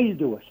 but I'll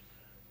do it.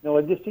 Now,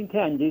 I'm listening to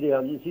Andy there,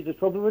 and you see the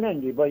trouble with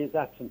Andy by his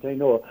accent, I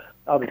know.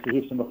 Obviously,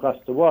 he's from across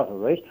the water,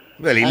 right?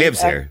 Well, he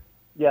lives here.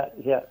 Yeah,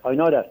 I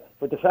know that.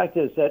 But the fact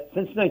is that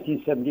since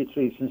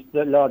 1973, since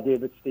the Lord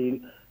David Steele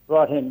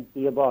brought in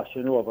the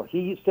abortion over,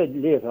 he said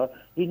later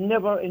he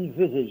never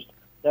envisaged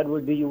that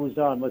would be used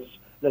almost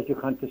like a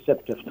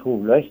contraceptive tool,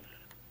 right?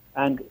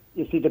 And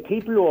you see, the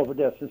people over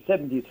there since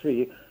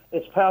 73,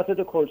 it's part of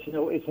the culture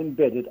now, it's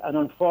embedded. And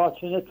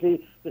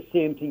unfortunately, the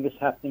same thing is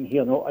happening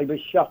here now. I was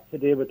shocked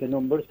today with the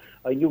numbers.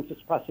 I knew it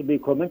was possibly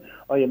coming.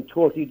 I am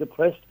totally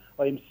depressed.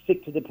 I am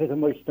sick to the pit of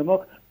my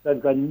stomach.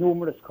 I've got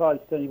numerous calls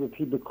today with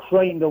people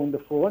crying down the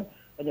phone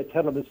in a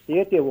terrible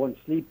state. They won't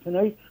sleep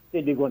tonight.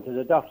 They'll be going to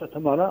the doctor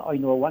tomorrow. I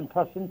know one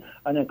person,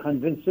 and I'm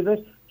convinced of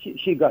it.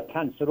 She got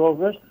cancer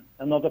over it.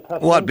 Another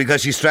person. What,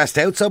 because she stressed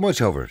out so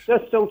much over it?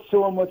 Stressed out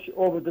so much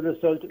over the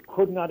result,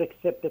 could not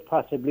accept it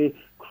possibly,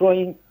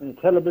 crying in a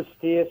terrible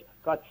state,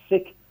 got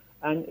sick,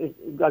 and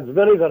it got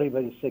very, very,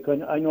 very sick.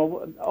 And I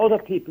know other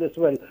people as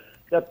well,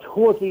 they're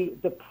totally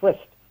depressed.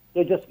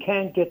 They just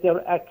can't get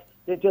their act,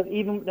 they just,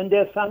 even in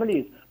their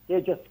families, they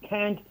just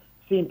can't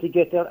seem to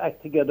get their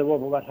act together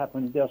over what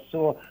happened. They're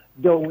so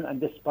down and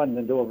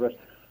despondent over it.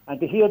 And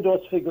to hear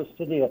those figures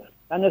today,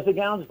 and as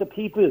regards the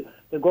people,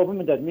 the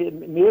government, that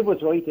Maeve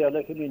was right there.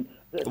 Like, I mean,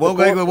 well,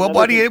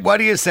 what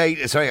do you say?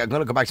 Sorry, I'm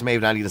going to go back to Maeve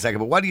and Andy in a second.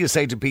 But what do you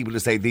say to people who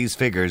say these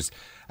figures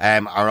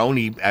are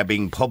only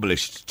being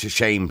published to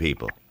shame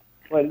people?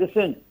 Well,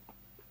 listen,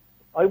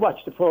 I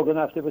watched the programme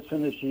after it was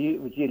finished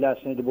with you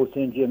last night about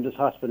St James's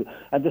Hospital,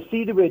 and to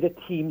see the way the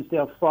teams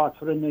there fought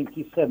for a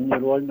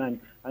 97-year-old man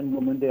and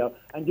woman there,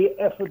 and the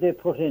effort they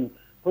put them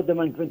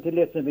on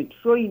ventilators and been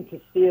trying to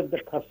save the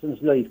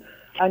person's life.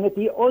 And at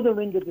the other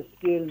end of the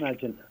scale,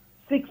 imagine,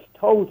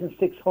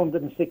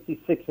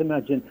 6,666,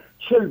 imagine,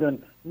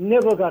 children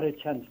never got a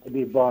chance to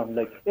be born.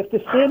 Like, if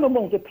the same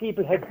amount of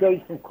people had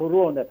died from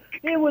corona,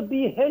 there would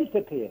be hell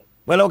to pay.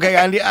 Well, okay,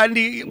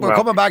 Andy, we're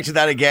coming back to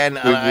that again,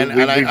 and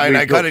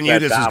I kind of knew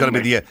this was going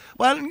to be the...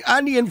 Well,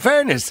 Andy, in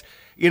fairness,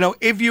 you know,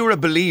 if you're a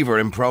believer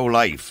in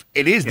pro-life,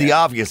 it is the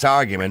obvious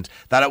argument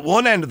that at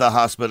one end of the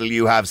hospital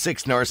you have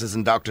 6 nurses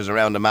and doctors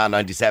around a man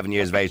 97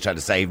 years of age trying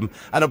to save him,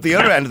 and up the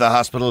other end of the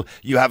hospital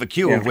you have a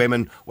queue of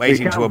women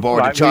waiting to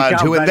abort a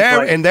child who in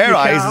their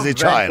eyes is a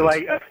child. You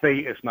can't ventilate a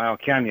fetus now,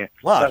 can you?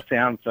 What? That's the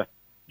answer.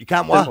 You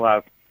can't what?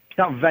 You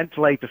can't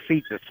ventilate a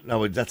fetus.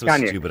 No, that's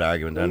a stupid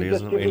argument, Andy,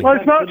 isn't it? Really? Well,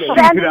 it's not a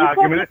stupid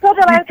argument.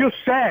 You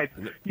just said...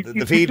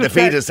 The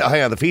fetus,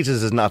 hang on, the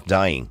fetus is not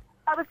dying.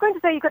 I was going to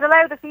say you could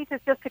allow the fetus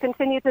just to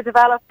continue to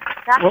develop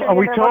naturally. Well, are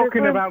we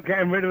talking about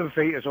getting rid of the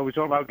fetus, or are we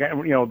talking about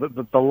getting,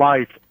 the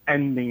life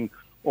ending,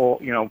 or,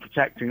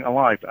 protecting a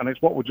life? And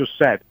it's what we just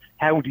said.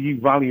 How do you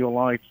value a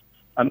life,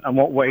 and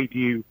what way do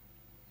you,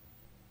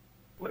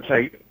 let's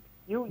say,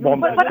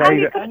 want to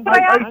say that?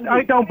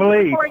 I don't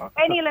believe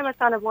any limits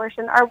on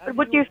abortion, or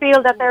would you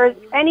feel that there is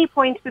any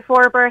point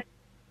before birth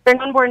for an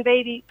unborn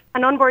baby,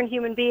 an unborn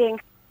human being,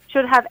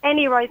 should have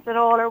any rights at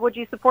all, or would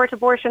you support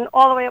abortion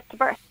all the way up to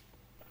birth?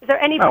 Is there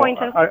any point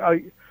in...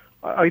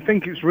 I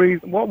think it's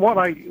what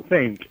I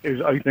think is,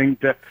 I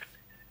think that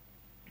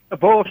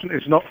abortion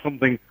is not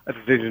a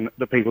decision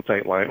that people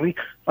take lightly.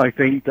 I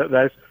think that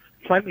there's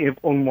plenty of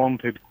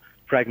unwanted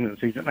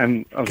pregnancies.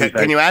 And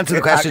can you answer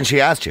the question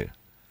she asked you?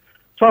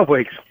 12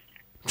 weeks.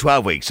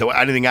 12 weeks. So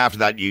anything after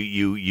that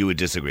you would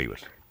disagree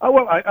with? Oh,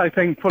 well, I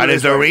think... And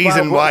is there a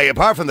reason why,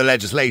 apart from the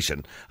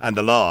legislation and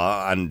the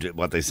law and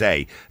what they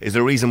say, is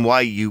there a reason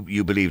why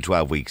you believe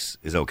 12 weeks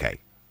is okay?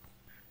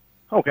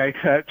 Okay,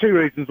 2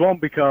 reasons. One,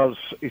 because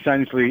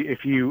essentially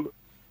if you,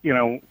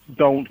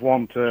 don't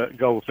want to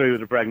go through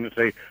the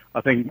pregnancy, I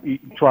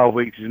think 12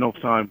 weeks is enough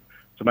time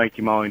to make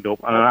your mind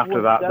up. And then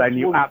after that, then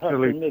you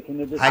absolutely...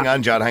 Hang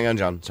on,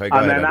 John. Sorry, go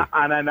ahead.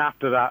 And then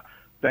after that,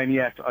 then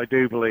yes, I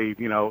do believe,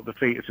 the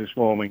fetus is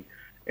forming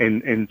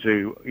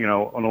into,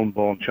 an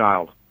unborn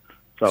child.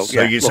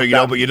 So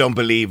you don't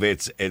believe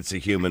it's a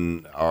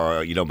human,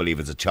 or you don't believe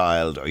it's a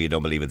child, or you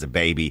don't believe it's a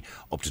baby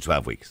up to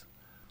 12 weeks?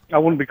 I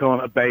wouldn't be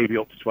calling it a baby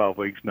up to 12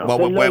 weeks, no.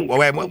 Hang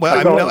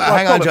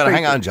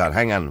on, John.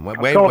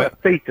 Call it a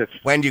fetus.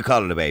 When do you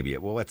call it a baby?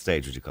 Well, what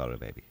stage would you call it a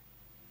baby?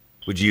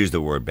 Would you use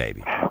the word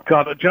baby? Oh,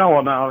 God, do you know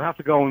what now? I'll have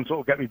to go and sort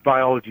of get my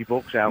biology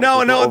books out.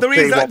 No, the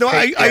reason...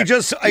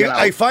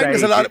 I find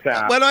there's a lot...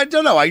 Well, I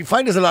don't know. I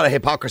find there's a lot of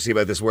hypocrisy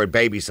about this word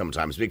baby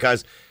sometimes,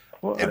 because...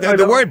 Well,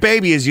 the word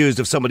baby is used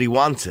if somebody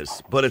wants it,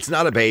 but it's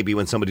not a baby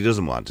when somebody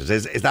doesn't want it.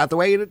 Is that the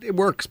way it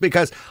works?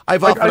 Because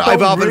I've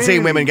often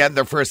seen women get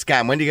their first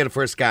scan. When do you get a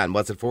first scan?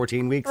 What's it,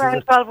 14 weeks?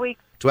 Around 12 weeks.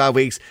 12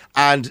 weeks.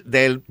 And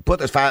they'll put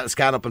the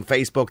scan up on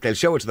Facebook, they'll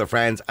show it to their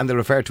friends, and they'll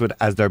refer to it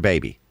as their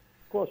baby.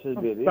 Of course it's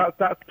a baby.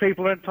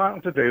 People are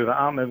entitled to do that,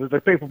 aren't they?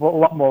 The people put a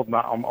lot more than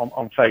that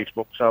on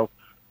Facebook, so...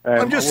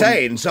 I'm just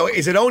saying, so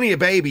is it only a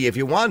baby if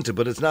you want it,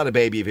 but it's not a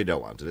baby if you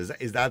don't want it?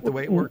 Is that the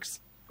way it works?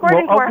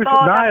 according to our obviously,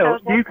 law, Niall,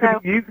 that's how it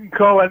works you can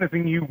call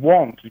anything you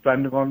want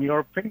depending on your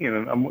opinion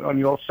and on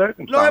your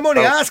circumstances. No, I'm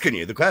only asking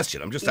you the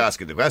question. I'm just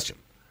asking the question.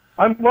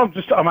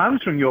 I'm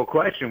answering your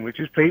question, which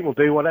is people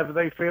do whatever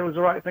they feel is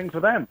the right thing for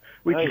them,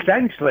 which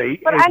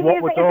essentially But is Andy,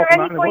 what we're talking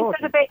about in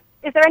abortion.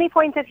 Is there any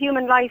point of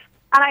human life?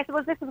 And I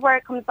suppose this is where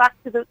it comes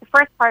back to the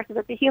first part of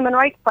it, the human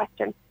rights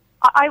question.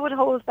 I would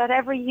hold that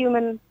every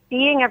human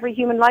being, every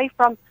human life,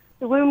 from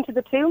the womb to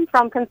the tomb,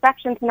 from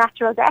conception to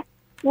natural death,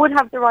 would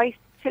have the right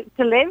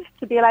to live,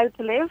 to be allowed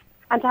to live,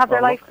 and to have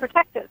their life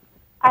protected.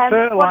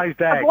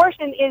 Fertilised egg.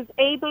 Abortion is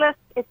ableist,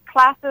 it's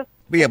classist.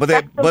 Yeah,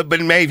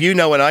 but Maeve, you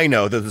know and I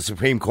know that the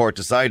Supreme Court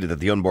decided that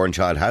the unborn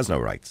child has no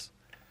rights.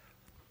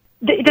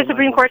 The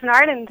Supreme Court in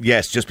Ireland?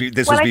 Yes, this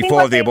was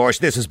before the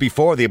abortion. This was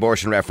before the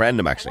abortion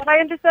referendum, actually. What I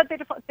understood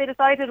they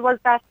decided was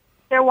that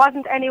there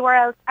wasn't anywhere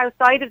else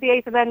outside of the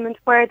Eighth Amendment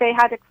where they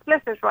had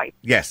explicit rights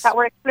that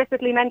were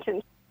explicitly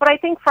mentioned. But I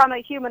think from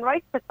a human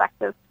rights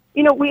perspective,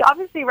 you know, we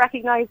obviously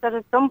recognise that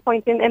at some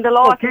point in the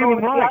law,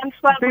 human rights.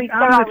 Did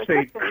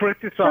Amnesty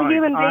criticise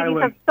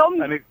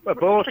Ireland and its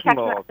abortion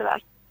laws?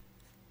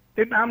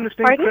 Didn't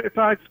Amnesty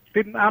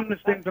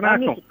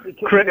International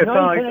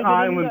criticise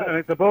Ireland and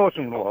its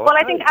abortion laws? Well,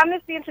 I think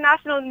Amnesty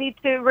International need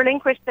to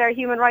relinquish their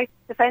human rights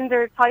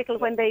defender title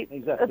when they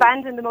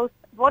abandon the most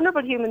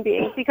vulnerable human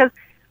beings, because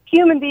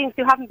human beings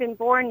who haven't been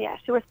born yet,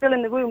 who are still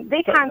in the womb,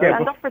 they can't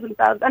stand up for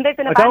themselves, and they've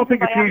been abandoned by I don't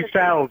think a few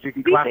cells you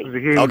can class as a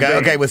human being.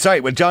 Okay, well,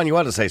 sorry. Well, John, you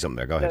want to say something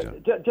there? Go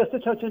ahead, John. Just to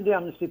touch on the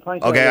Amnesty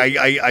point. Okay,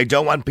 I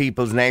don't want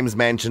people's names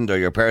mentioned or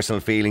your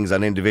personal feelings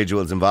on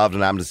individuals involved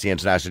in Amnesty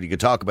International. You could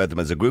talk about them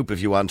as a group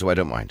if you want to. I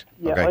don't mind.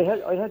 Yeah,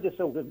 okay? I had this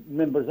out of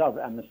members of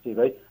Amnesty,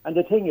 right? And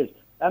the thing is,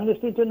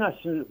 Amnesty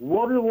International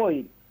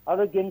worldwide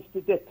are against the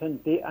death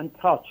penalty and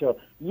torture.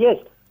 Yes,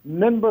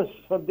 members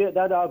from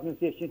that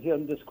organisation here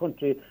in this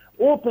country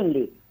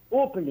openly,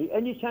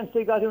 any chance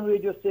they got on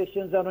radio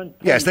stations or on...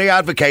 Yes, they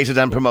advocated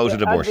and promoted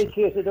abortion.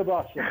 Advocated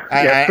abortion.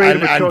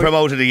 And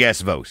promoted a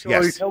yes vote,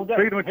 yes.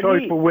 Freedom of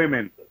choice for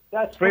women.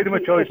 That's freedom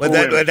of choice for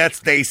women.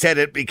 They said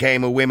it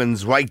became a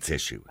women's rights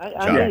issue.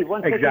 Andy,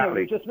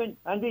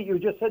 Andy, you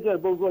just said there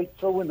about rights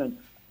for women.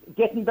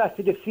 Getting back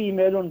to the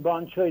female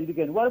unborn child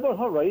again, what about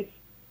her rights?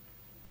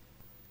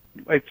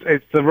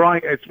 It's the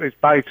right. It's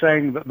by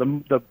saying that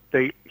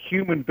the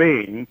human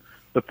being,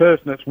 the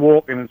person that's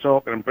walking and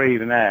talking and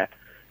breathing air,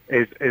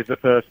 is the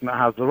person that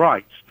has the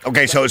rights.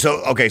 Okay, so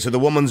the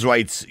woman's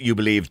rights, you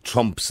believe,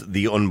 trumps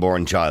the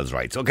unborn child's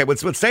rights. Okay, but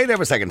stay there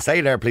for a second.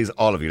 Stay there, please,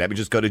 all of you. Let me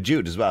just go to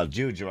Jude as well.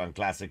 Jude, you're on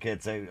Classic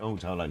Hits.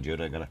 Hold on,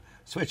 Jude. I'm going to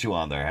switch you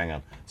on there. Hang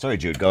on. Sorry,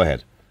 Jude. Go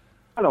ahead.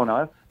 Hello,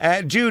 Niall.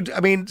 Jude,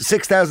 I mean,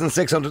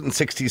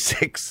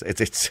 6,666.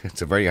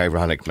 It's a very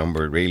ironic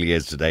number, it really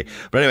is today.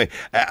 But anyway,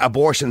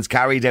 abortions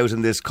carried out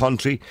in this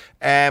country.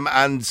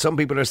 And some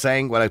people are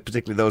saying, well,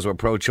 particularly those who are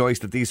pro-choice,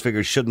 that these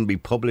figures shouldn't be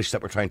published,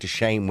 that we're trying to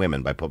shame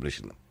women by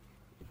publishing them.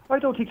 I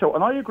don't think so.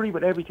 And I agree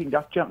with everything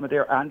that gentleman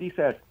there, Andy,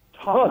 said.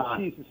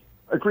 Jesus.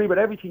 I agree with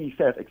everything he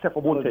said, except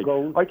for one thing.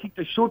 I think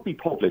they should be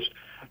published.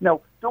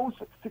 Now, those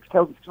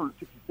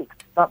 6,666,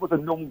 that was a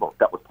number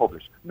that was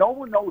published. No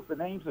one knows the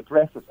names,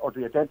 addresses, or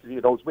the identity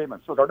of those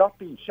women, so they're not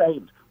being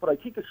shamed. But I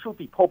think it should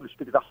be published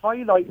because it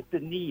highlights the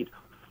need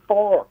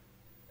for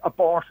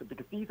abortion,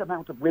 because these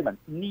amount of women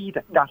need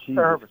that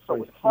service.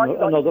 So it highlights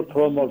another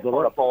the need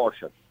for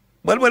abortion.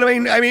 Well, I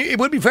mean, it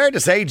would be fair to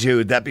say,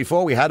 Jude, that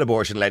before we had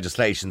abortion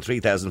legislation,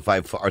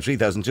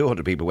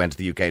 3,200 people went to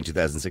the UK in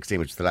 2016,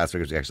 which is the last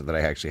figure that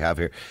I actually have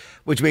here,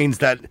 which means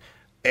that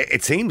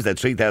it seems that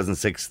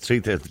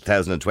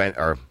 3,220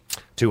 or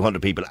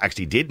 200 people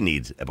actually did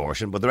need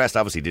abortion, but the rest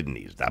obviously didn't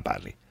need it that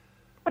badly.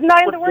 But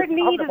now the word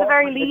need is a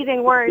very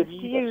leading word to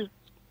use.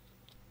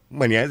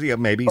 Well, yeah,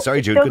 maybe.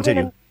 Sorry, Jude,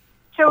 continue.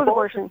 Chose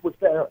abortion. Was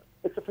there.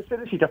 It's a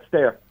facility that's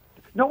there.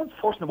 No one's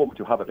forcing a woman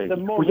to have a baby.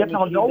 But yet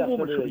now no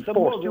woman should be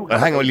forced to.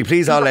 Hang on, will you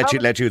please? I'll let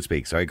Jude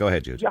speak. Sorry, go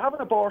ahead, Jude. You have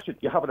an abortion.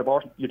 You have an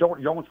abortion.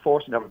 No one's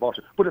forcing to have an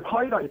abortion. But it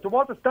highlighted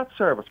that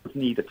service was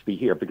needed to be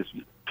here because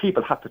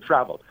people had to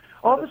travel.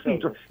 Obviously,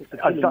 as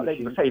that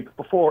lady was saying,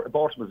 before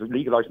abortion was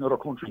legalised in other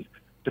countries,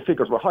 the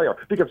figures were higher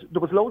because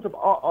there was loads of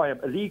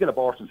illegal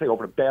abortions, say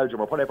over in Belgium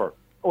or whatever,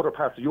 other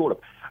parts of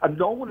Europe, and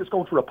no one is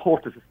going to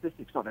report the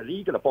statistics on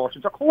illegal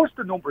abortions. Of course,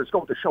 the number is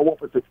going to show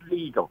up as it's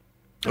legal.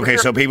 Okay,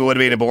 so people would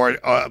have been aborted.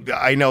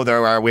 I know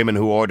there are women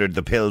who ordered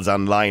the pills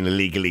online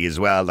illegally as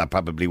well. That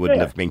probably wouldn't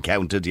have been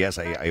counted. Yes,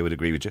 I would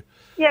agree with you.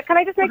 Yeah, can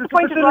I just make the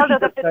point as well, though,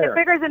 that the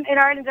figures in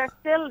Ireland are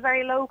still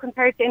very low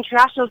compared to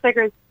international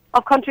figures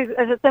of countries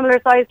of a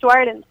similar size to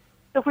Ireland.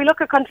 So if we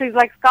look at countries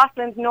like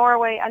Scotland,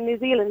 Norway and New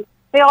Zealand,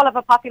 they all have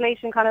a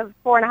population kind of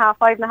 4.5,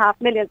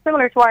 5.5 million,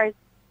 similar to ours.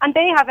 And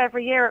they have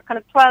every year kind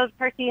of 12,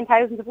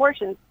 13,000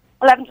 abortions,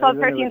 11, 12,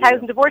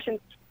 13,000 abortions.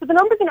 So the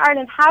numbers in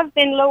Ireland have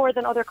been lower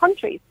than other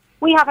countries.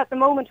 We have at the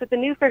moment, with the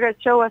new figures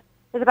show us,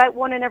 there's about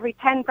 1 in every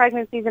 10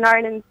 pregnancies in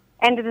Ireland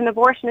ended in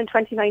abortion in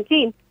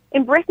 2019.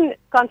 In Britain, it's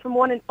gone from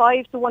 1 in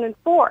 5 to 1 in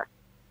 4.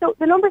 So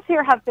the numbers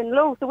here have been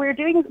low. So we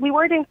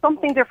were doing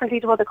something differently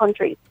to other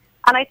countries.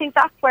 And I think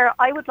that's where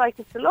I would like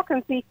us to look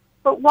and see,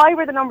 but why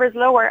were the numbers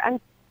lower?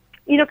 And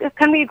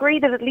can we agree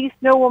that at least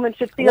no woman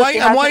should feel?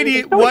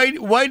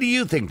 Why do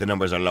you think the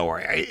numbers are lower?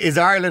 Is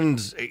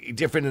Ireland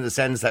different in the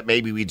sense that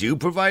maybe we do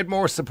provide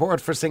more support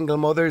for single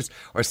mothers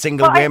or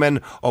single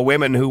women or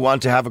women who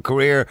want to have a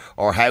career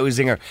or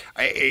housing? Or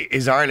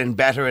is Ireland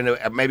better in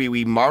maybe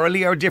we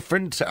morally are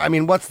different? I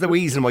mean, what's the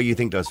reason why you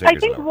think those figures? I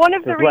think are lower? one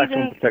of the There's reasons.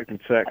 less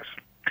unprotected sex.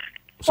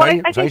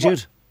 Sorry,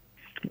 Jude.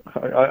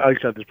 I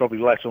said there's probably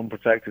less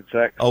unprotected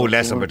sex. Oh,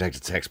 less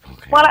unprotected sex.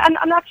 Okay. Well,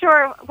 I'm not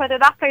sure whether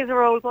that plays a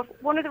role, but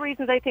one of the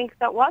reasons I think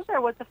that was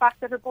the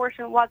fact that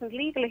abortion wasn't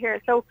legal here.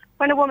 So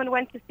when a woman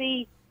went to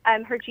see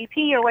her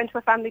GP or went to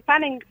a family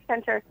planning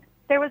centre,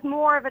 there was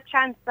more of a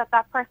chance that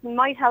that person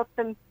might help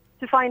them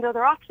to find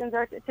other options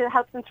or to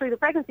help them through the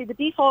pregnancy. The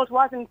default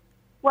wasn't,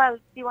 well,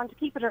 do you want to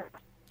keep it or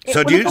not?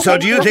 So do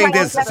you think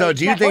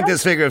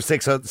this figure of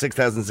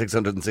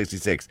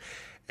 6,666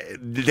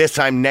 this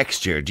time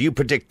next year, do you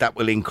predict that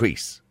will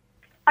increase?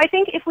 I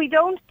think if we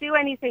don't do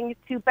anything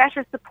to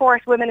better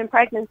support women in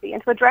pregnancy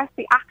and to address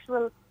the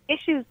actual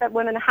issues that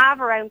women have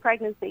around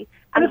pregnancy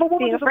and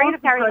being afraid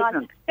of carrying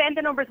on, then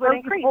the numbers will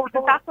increase,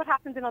 because that's what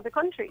happens in other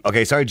countries.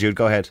 Okay, sorry, Jude,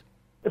 go ahead.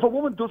 If a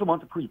woman doesn't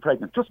want to be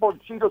pregnant,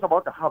 she doesn't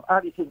want to have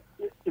anything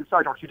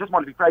inside her, she doesn't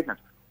want to be pregnant,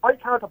 I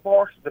can't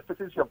abortion the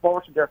facility of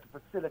abortion there to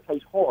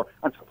facilitate her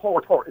and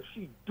support her if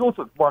she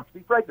doesn't want to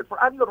be pregnant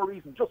for any other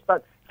reason, just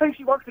that. Say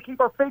she wants to keep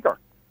her figure.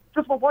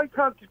 Why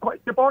can't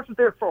the abortion's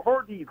there for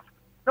her needs?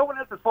 No one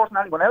else is forcing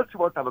anyone else who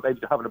wants to have a baby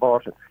to have an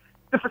abortion.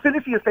 The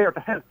facility is there to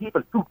help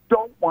people who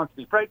don't want to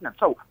be pregnant.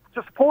 So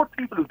to support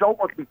people who don't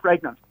want to be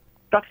pregnant,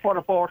 that's what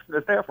abortion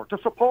is there for, to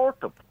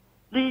support them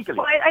legally.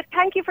 Well, I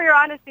thank you for your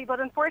honesty, but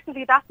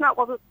unfortunately that's not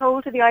what was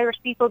told to the Irish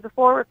people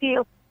before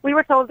repeal. We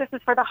were told this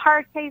is for the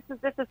hard cases,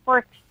 this is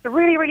for the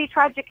really, really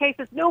tragic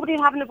cases. Nobody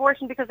will have an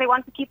abortion because they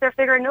want to keep their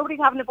figure. Nobody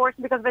will have an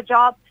abortion because of a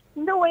job.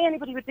 No way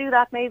anybody would do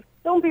that, Maeve.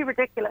 Don't be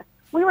ridiculous.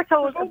 We were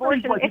told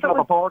abortion, if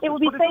it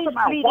would be safe,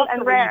 legal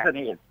and rare.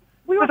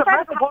 We were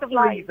fed what the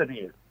reason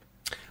is.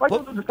 I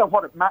don't understand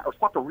what it matters,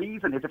 what the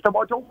reason is. If they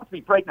don't want to be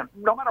pregnant,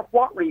 no matter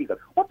what reason,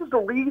 what does the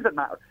reason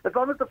matter? As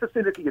long as the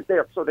facility is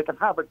there so they can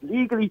have it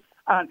legally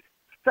and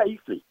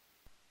safely.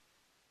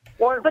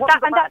 What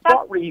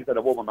reason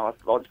a woman wants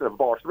to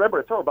abortion? Remember,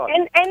 it's her body.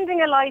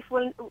 Ending a life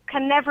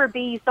can never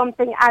be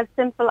something as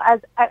simple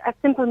as a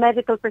simple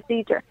medical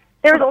procedure.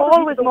 There is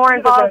always more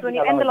involved when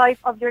you end the life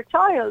of your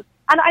child.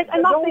 And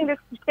I'm not saying this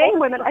to shame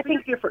women. I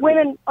think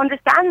women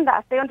understand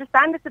that. They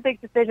understand it's a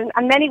big decision,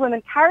 and many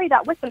women carry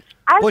that with them.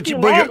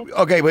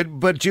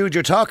 But Jude,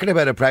 you're talking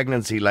about a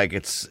pregnancy like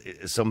it's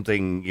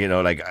something,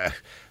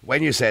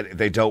 when you said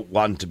they don't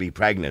want to be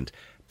pregnant.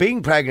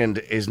 Being pregnant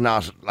is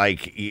not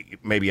like,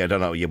 maybe, I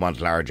don't know, you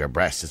want larger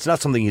breasts. It's not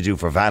something you do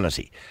for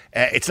vanity.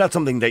 It's not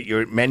something that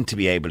you're meant to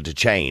be able to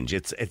change.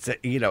 It's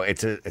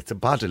a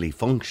bodily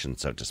function,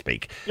 so to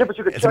speak. Yeah, but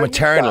it's a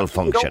maternal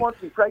function. You don't want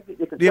to be pregnant,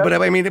 you can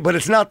but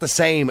it's not the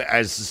same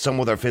as some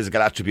other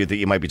physical attribute that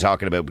you might be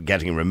talking about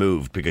getting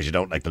removed because you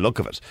don't like the look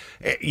of it.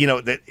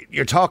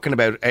 You're talking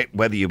about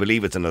whether you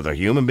believe it's another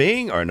human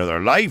being or another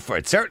life, or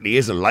it certainly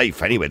is a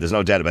life anyway. There's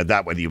no doubt about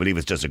that, whether you believe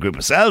it's just a group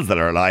of cells that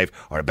are alive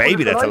or a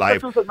baby that's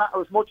alive.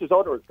 Matter as much as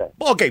others then.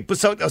 Okay, but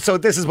so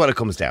this is what it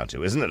comes down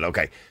to, isn't it?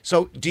 Okay,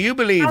 so do you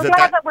believe I'm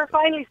glad that we're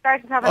finally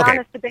starting to have an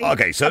honest debate.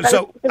 Okay, so this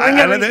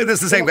is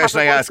the same question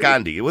I asked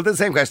Andy. Well, the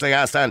same question I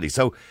asked Andy.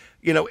 So,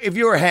 if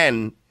your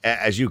hen,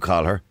 as you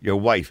call her, your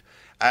wife,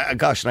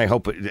 gosh, and I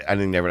hope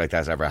anything never like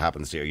that ever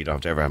happens to you. You don't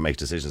have to ever make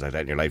decisions like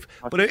that in your life.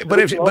 But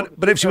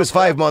if she was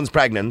 5 months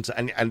pregnant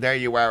and there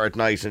you are at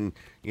night and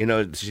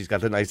she's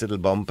got the nice little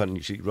bump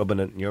and she's rubbing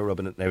it and you're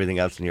rubbing it and everything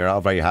else and you're all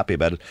very happy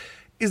about it.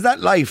 Is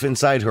that life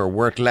inside her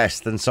worth less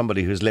than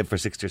somebody who's lived for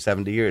 60 or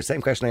 70 years?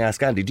 Same question I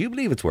asked Andy. Do you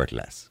believe it's worth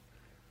less?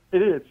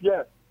 It is,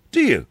 yes. Do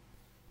you?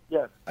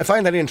 Yes. I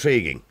find that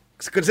intriguing.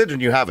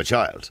 Considering you have a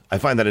child, I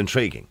find that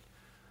intriguing.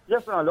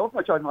 Yes, and I love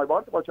my child and I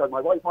wanted my child.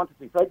 My wife wanted to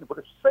be pregnant, but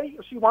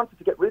if she wanted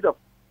to get rid of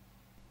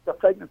the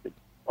pregnancy,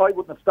 I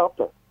wouldn't have stopped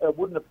her. I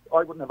wouldn't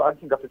have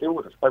anything got to do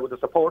with it. I would have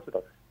supported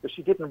her. If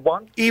she didn't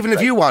want even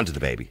if you wanted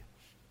the baby?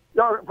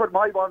 Yeah, but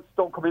my wants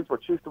don't come into it.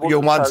 She's the one. Your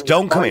wants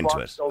don't come into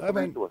it.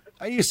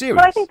 Are you serious?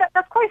 Well, I think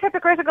that's quite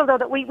hypocritical, though,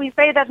 that we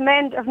say that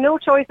men have no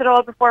choice at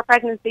all before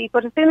pregnancy,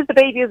 but as soon as the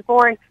baby is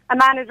born, a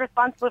man is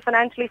responsible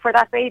financially for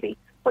that baby.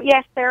 But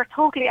yes, they're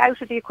totally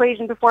out of the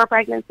equation before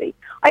pregnancy.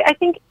 I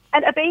think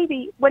when a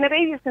baby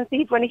is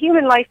conceived, when a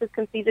human life is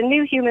conceived, a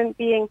new human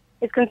being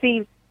is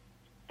conceived,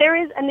 there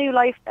is a new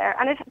life there.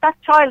 And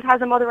that child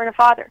has a mother and a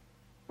father,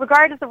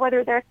 regardless of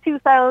whether they're 2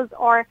 cells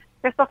or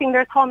they're sucking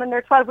their thumb in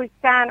their 12-week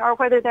scan, or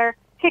whether they're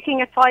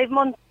kicking at 5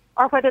 months,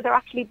 or whether they're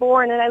actually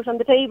born and out on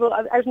the table,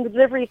 out on the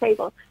delivery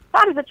table.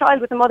 That is a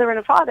child with a mother and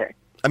a father.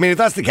 I mean, if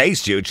that's the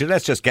case, Jude,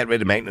 let's just get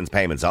rid of maintenance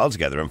payments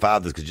altogether, and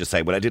fathers could just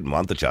say, well, I didn't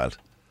want the child.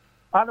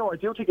 I know, I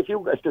do think if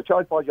the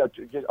child body...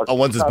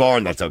 once it's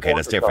born, that's okay,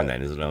 that's different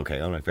then, isn't it? Okay,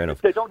 all right, fair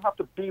enough. They don't have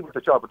to be with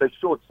the child, but they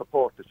should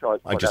support the child.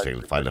 I just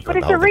feel find it But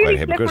it's a really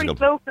slippery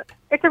slope.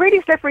 It's a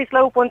really slippery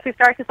slope once we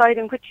start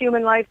deciding which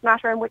human lives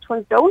matter and which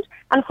ones don't,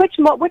 and which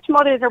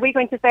mothers are we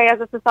going to say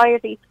as a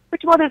society,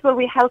 which mothers will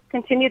we help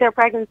continue their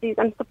pregnancies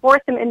and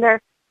support them in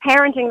their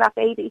parenting that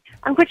baby,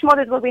 and which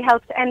mothers will we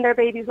help to end their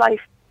baby's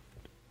life.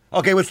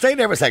 Okay, well, stay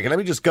there for a second. Let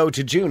me just go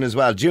to June as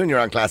well. June, you're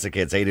on Classic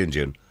Hits. How you doing,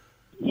 June?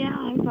 Yeah,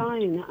 I'm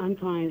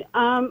fine.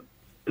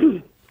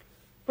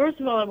 First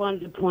of all, I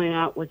wanted to point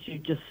out what you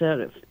just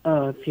said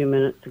a few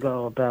minutes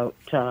ago about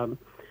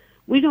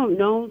we don't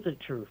know the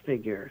true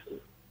figures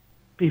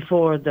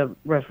before the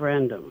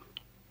referendum.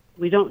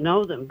 We don't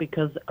know them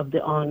because of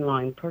the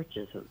online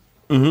purchases.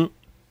 Mm-hmm.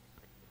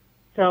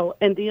 So,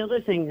 and the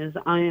other thing is,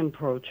 I am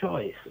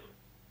pro-choice.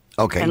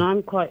 Okay. And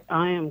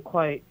I am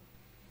quite.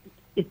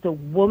 It's a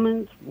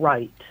woman's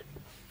right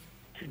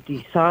to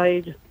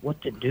decide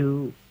what to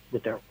do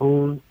with their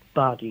own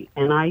body.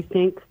 And I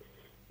think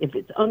if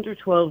it's under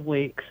 12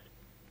 weeks,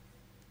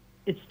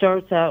 it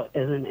starts out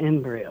as an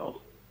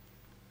embryo.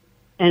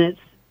 And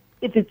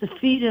if it's a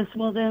fetus,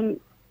 well then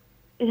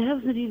it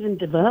hasn't even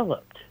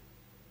developed.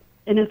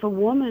 And if a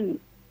woman,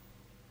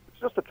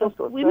 It's just a test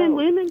of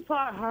women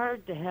fought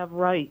hard to have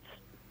rights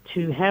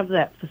to have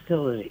that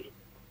facility.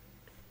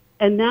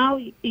 And now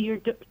you're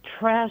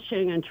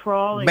trashing and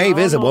trawling. Maeve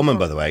is a all woman,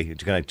 over. by the way.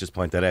 Can I just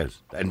point that out?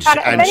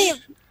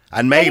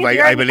 And many Maeve, of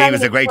your I believe,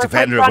 is a defendants great were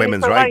defender of fighting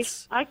women's for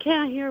rights. I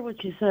can't hear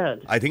what you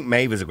said. I think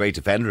Maeve is a great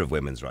defender of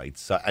women's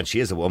rights, and she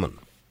is a woman.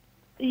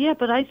 Yeah,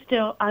 but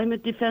I'm a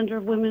defender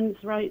of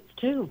women's rights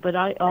too, but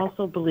I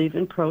also believe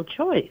in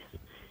pro-choice.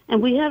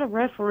 And we had a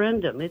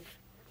referendum. It's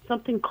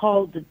something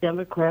called the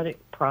democratic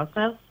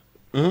process.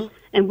 Mm-hmm.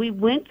 And we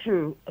went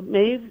through,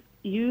 Maeve,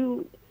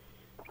 you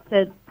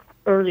said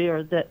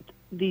earlier that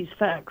these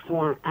facts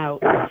weren't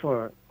out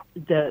for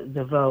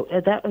the vote.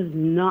 And that was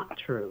not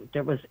true.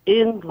 There was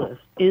endless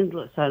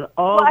on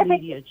all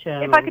media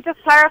channels. If I could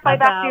just clarify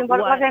that, June,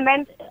 what I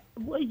meant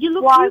was was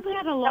you've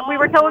had a long that we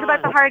were told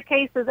about time. the hard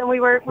cases, and we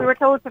were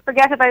told to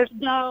forget about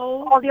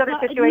all the other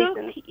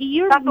situations. No,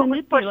 you're That's what was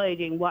pushed.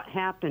 manipulating what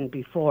happened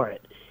before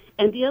it.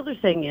 And the other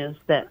thing is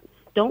that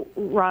don't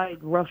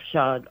ride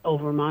roughshod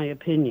over my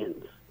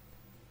opinions,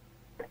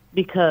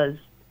 because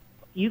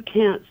you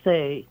can't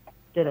say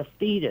that a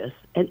fetus,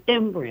 an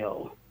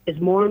embryo, is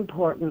more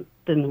important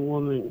than the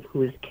woman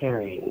who is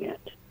carrying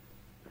it.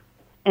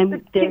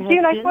 And there has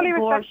June, I been fully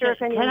respect your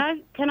abortion.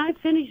 opinion. Can I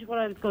finish what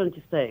I was going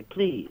to say,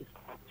 please?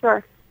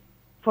 Sure.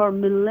 For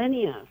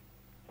millennia,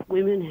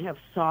 women have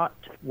sought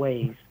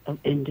ways of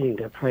ending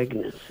their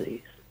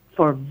pregnancies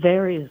for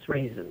various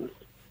reasons.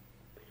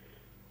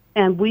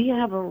 And we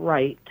have a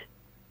right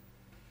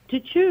to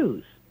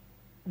choose.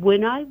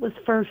 When I was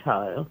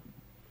fertile,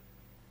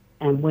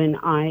 and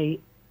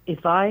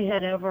if I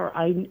had ever,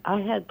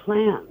 I had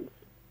plans.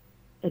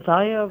 If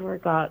I ever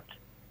got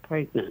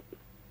pregnant,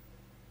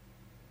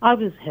 I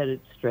was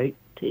headed straight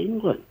to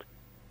England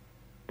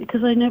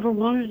because I never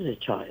wanted a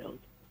child.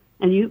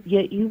 And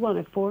yet you want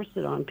to force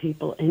it on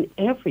people in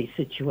every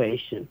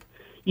situation.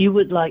 You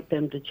would like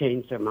them to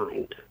change their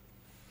mind.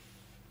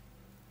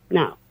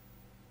 Now,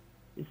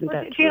 isn't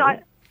that true?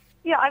 I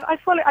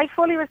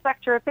fully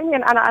respect your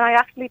opinion, and I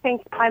actually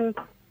think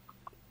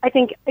I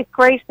think it's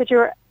great that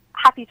you're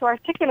happy to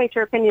articulate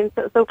your opinion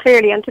so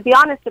clearly and to be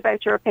honest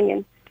about your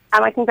opinion.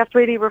 And I think that's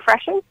really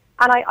refreshing.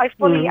 And I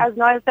fully, as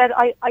Niall said,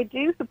 I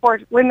do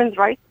support women's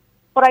rights.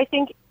 But I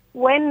think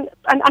and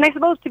I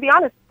suppose, to be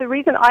honest, the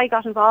reason I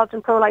got involved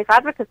in pro-life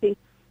advocacy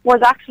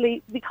was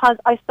actually because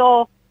I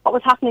saw what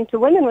was happening to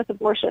women with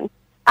abortion.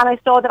 And I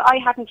saw that I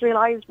hadn't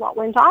realised what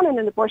went on in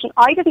an abortion.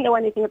 I didn't know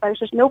anything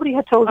about it. Nobody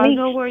had told me.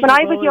 When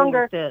I was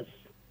younger.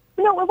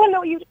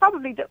 No, you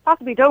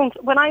possibly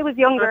don't. When I was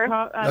younger...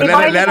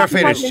 Let her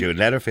finish, Jude.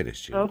 Let her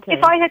finish, Jude. Okay.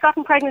 If I had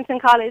gotten pregnant in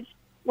college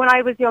when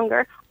I was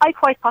younger, I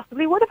quite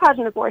possibly would have had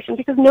an abortion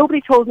because nobody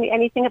told me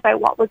anything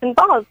about what was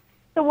involved.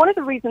 So one of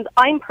the reasons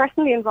I'm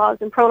personally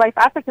involved in pro-life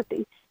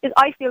advocacy is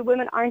I feel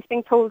women aren't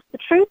being told the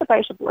truth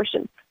about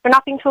abortion. They're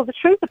not being told the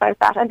truth about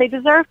that, and they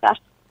deserve that.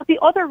 But the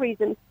other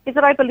reason is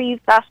that I believe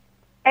that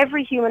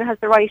every human has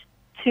the right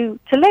to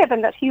live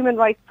and that human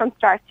rights from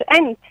start to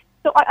end.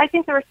 So I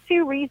think there are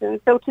two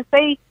reasons. So to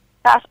say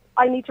that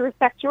I need to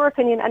respect your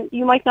opinion and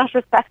you might not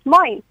respect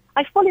mine,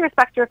 I fully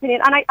respect your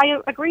opinion, and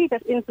I agree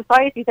that in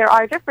society there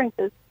are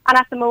differences. And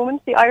at the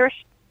moment, the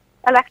Irish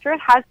electorate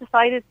has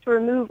decided to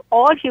remove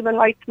all human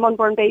rights from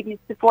unborn babies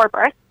before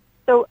birth.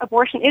 So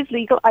abortion is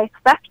legal. I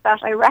accept that.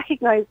 I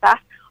recognise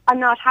that. I'm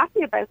not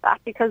happy about that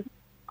because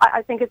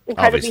I think it's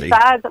incredibly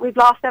sad that we've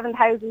lost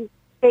 7,000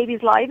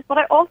 babies' lives. But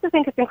I also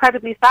think it's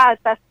incredibly sad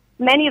that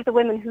many of the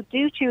women who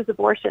do choose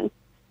abortion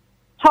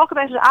talk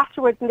about it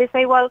afterwards and they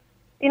say, well,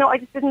 I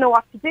just didn't know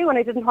what to do and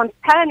I didn't want to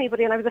tell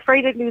anybody and I was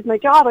afraid I'd lose my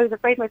job. I was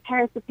afraid my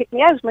parents would kick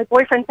me out. My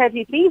boyfriend said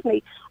he'd leave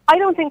me. I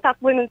don't think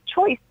that's women's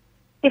choice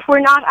if we're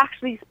not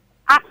actually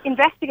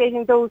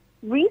investigating those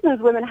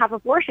reasons women have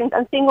abortions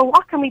and saying, well,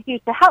 what can we do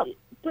to help?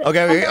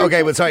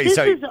 Okay, well, sorry. This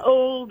is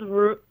old.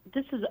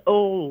 This is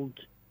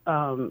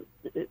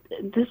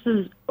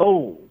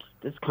old.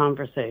 this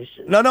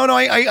conversation. No,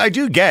 I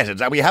do get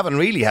it. We haven't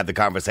really had the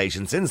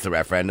conversation since the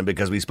referendum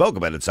because we spoke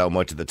about it so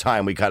much at the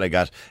time. We kind of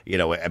got,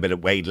 a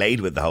bit waylaid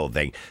with the whole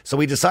thing. So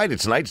we decided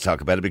tonight to talk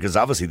about it because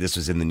obviously this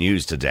was in the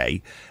news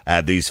today.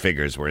 These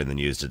figures were in the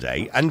news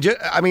today. And,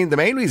 the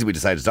main reason we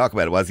decided to talk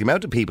about it was the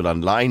amount of people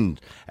online,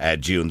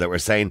 June, that were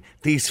saying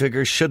these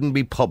figures shouldn't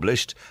be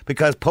published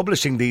because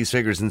publishing these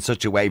figures in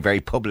such a way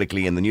very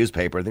publicly in the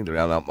newspaper, I think they're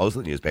on most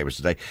of the newspapers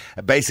today,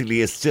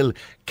 basically is still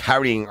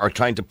carrying or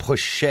trying to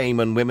push shame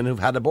on women who've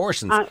had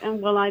abortions.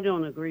 I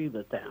don't agree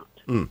with that.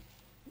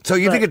 So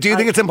do you think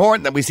it's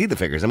important that we see the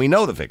figures and we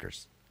know the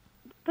figures?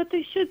 But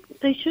they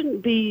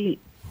shouldn't be.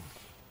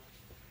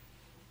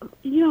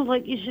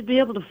 You should be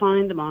able to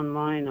find them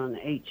online on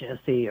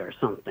HSE or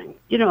something.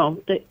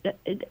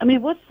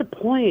 What's the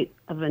point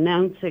of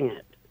announcing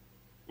it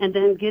and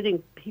then getting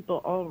people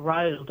all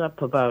riled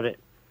up about it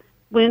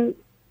when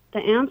the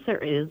answer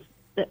is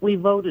that we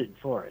voted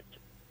for it?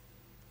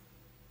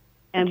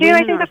 And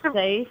women are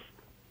safe,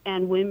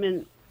 and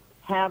women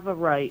have a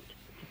right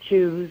to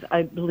choose.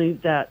 I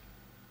believe that.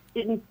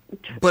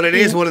 But it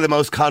is one of the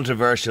most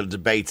controversial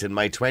debates in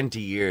my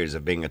 20 years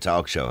of being a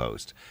talk show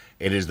host.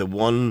 It is the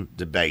one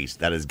debate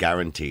that is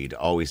guaranteed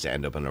always to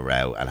end up in a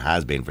row and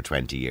has been for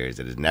 20 years.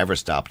 It has never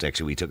stopped.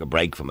 Actually, we took a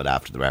break from it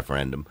after the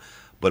referendum,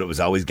 but it was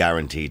always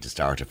guaranteed to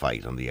start a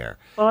fight on the air.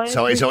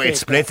 So it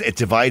splits, it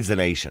divides the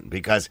nation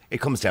because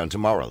it comes down to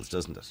morals,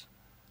 doesn't it?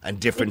 And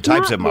different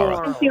types of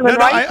morals.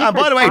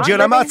 By the way,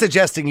 Jill, I'm not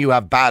suggesting you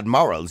have bad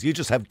morals. You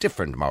just have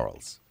different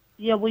morals.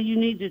 Yeah, well, you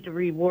needed to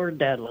reword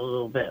that a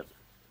little bit.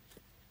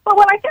 Well,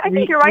 I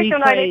think you're right,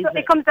 Jonah.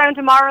 It comes down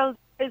to morals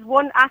is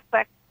one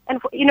aspect. And,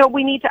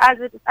 we need to, as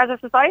a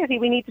society,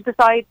 we need to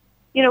decide,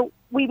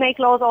 we make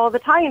laws all the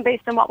time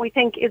based on what we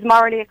think is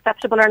morally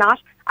acceptable or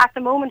not. At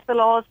the moment, the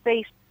laws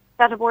state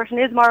that abortion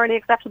is morally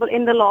acceptable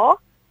in the law.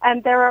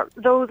 And there are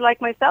those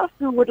like myself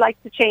who would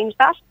like to change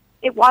that.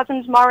 It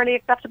wasn't morally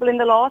acceptable in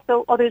the law,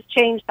 so others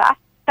changed that.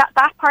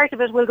 That part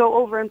of it will go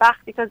over and back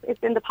because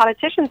it's in the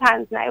politicians'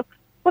 hands now.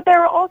 But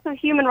there are also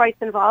human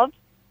rights involved.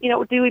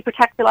 Do we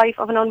protect the life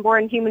of an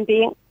unborn human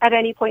being at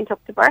any point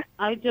up to birth?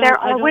 There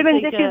are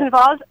women's issues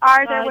involved.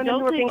 Are there women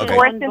who are being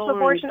forced into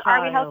abortion?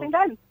 Are we helping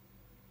them?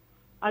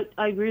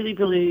 I really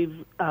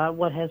believe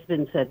what has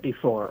been said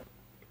before,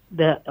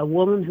 that a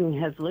woman who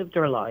has lived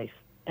her life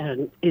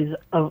and is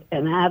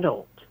an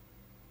adult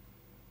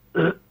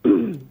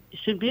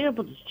should be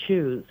able to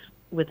choose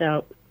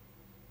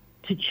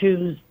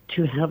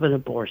to have an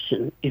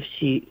abortion if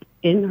she,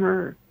 in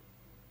her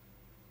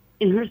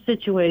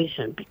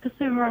situation, because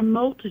there are a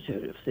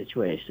multitude of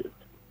situations,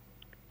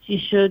 she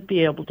should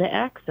be able to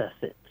access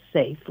it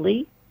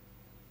safely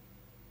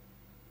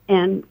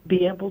and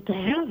be able to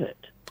have it.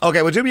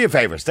 Okay, well, do me a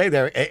favour. Stay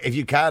there. If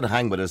you can,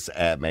 hang with us,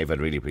 Maeve,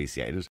 I'd really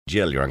appreciate it.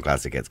 Jill, you're on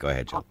Classic Hits. Go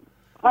ahead, Jill.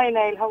 Hi,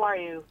 Niall. How are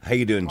you? How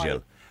you doing,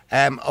 Jill?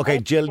 Okay,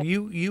 Jill,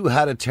 you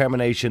had a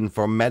termination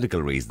for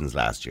medical reasons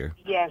last year.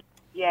 Yes,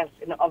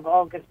 of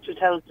August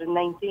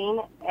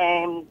 2019.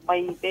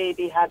 My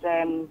baby had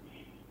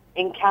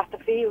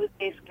encephalopathy. It was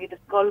basically the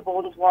skull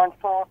bones weren't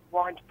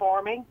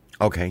forming.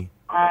 Okay.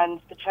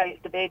 And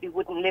the baby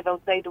wouldn't live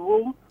outside the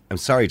womb. I'm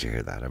sorry to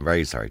hear that. I'm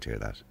very sorry to hear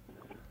that.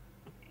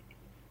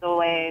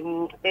 So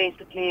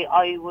basically,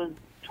 I was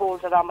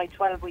told that on my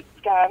 12-week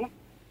scan,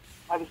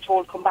 I was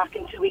told come back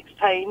in 2 weeks'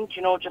 time,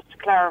 just to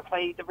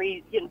clarify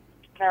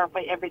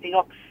clarify everything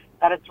up,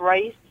 that it's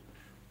right.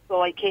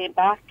 So I came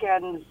back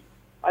and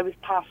I was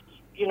passed,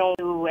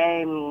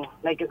 to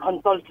like a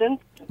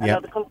consultant.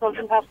 Another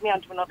consultant passed me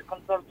on to another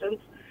consultant.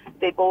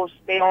 They all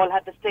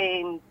had the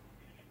same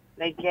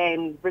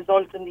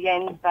result in the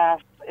end,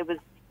 that it was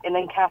an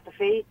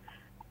encephalopathy.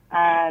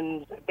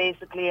 And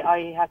basically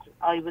I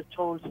was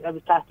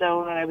sat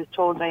down and I was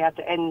told I had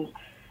to end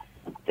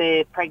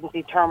the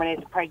pregnancy,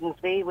 terminate the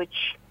pregnancy,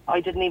 which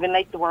I didn't even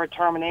like the word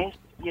terminate,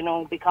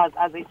 because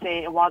as I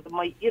say, it wasn't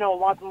my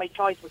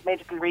choice with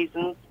medical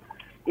reasons.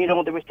 They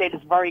were saying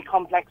it's a very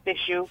complex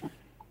issue.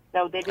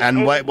 Now,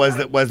 and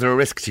was there a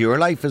risk to your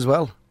life as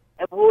well?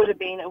 It would have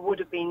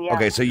been, yeah.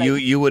 Okay, so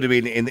you would have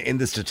been, in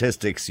the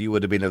statistics, you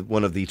would have been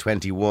one of the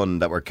 21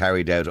 that were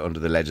carried out under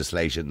the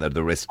legislation,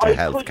 the risk to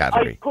health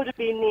category. I could have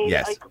been, Neil.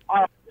 Yes.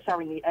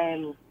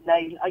 Niall,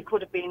 I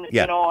could have been,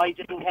 I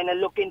didn't kind of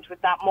look into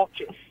it that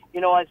much. I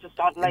was just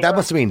on that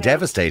must have been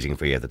devastating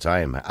for you at the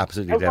time.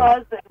 Absolutely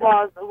devastating.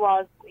 It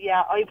was.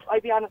 Yeah,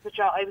 I'll be honest with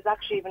you, I was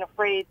actually even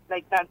afraid,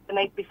 that the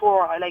night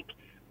before,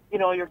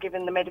 you're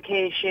given the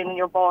medication,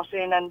 you're bought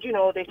in, and,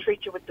 they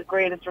treat you with the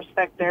greatest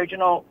respect there,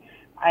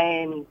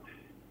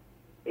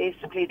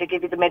 basically they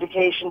give you the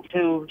medication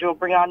to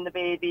bring on the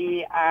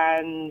baby,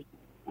 and,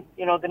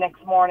 the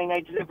next morning I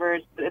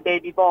delivered a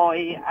baby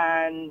boy,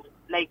 and,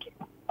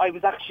 I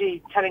was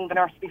actually telling the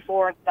nurse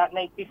that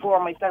night before,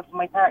 myself and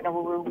my partner,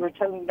 we were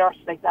telling the nurse,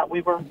 that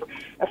we were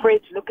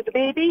afraid to look at the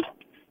baby,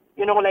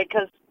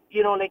 because,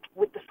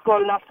 with the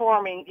skull not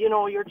forming,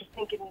 you're just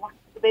thinking, what's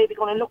the baby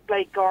going to look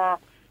like, or...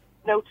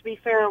 Now, to be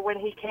fair, when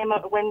he came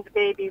out, when the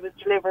baby was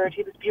delivered,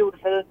 he was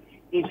beautiful.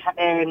 He'd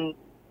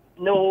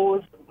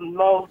nose,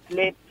 mouth,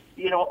 lips,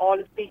 all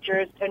his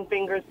features, 10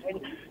 fingers,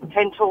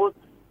 10 toes.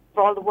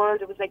 For all the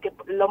world, it was like a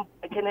lump,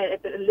 a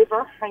bit of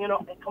liver hanging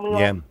up, coming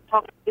off the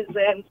top of his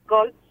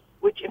skull.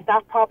 Which, if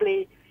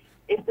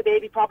the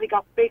baby probably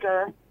got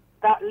bigger,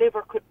 that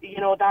liver could,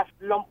 that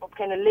lump of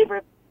kind of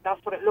liver, that's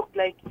what it looked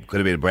like. Could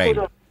have been a brain.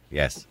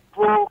 Yes.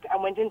 Broke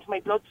and went into my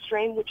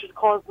bloodstream, which had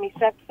caused me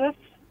sepsis.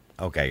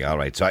 Okay, all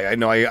right. So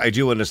I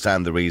do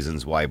understand the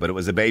reasons why, but it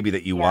was a baby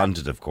that you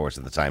wanted, of course,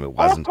 at the time. It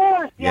wasn't. Of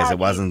course, yes, it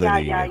wasn't.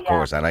 Of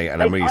course, and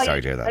I'm really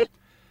sorry to hear that.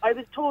 I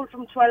was told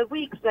from 12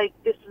 weeks, like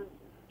this is,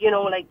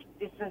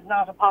 this is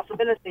not a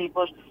possibility,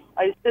 but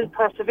I was still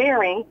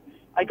persevering.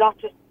 I got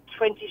to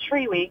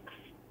 23 weeks,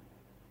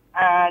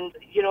 and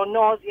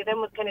nausea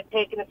then was kind of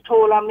taking its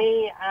toll on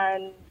me,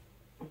 and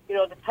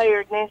the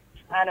tiredness,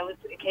 and it was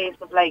a case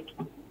of like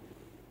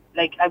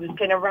I was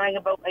kind of rang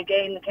about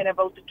again, kind of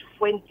about the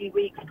 20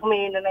 weeks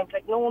coming, and I was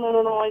like, no,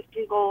 I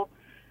still go.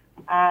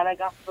 And I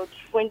got about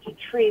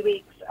 23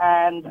 weeks,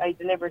 and I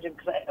delivered him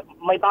because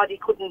my body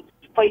couldn't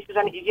fight it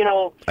any,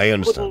 I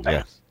understand,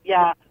 yes.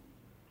 Yeah.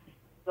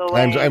 So,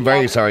 I'm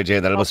very sorry to hear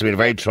that. It must have been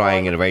very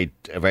trying and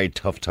a very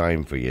tough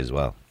time for you as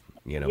well.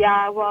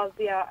 Yeah, it was,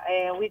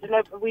 yeah. We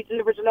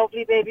delivered a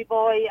lovely baby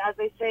boy, as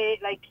I say,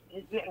 like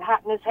his little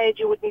hat in his head,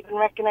 you wouldn't even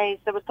recognise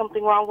there was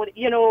something wrong with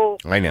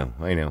it, I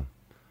know.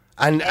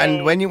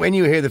 And when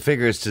you hear the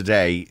figures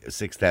today,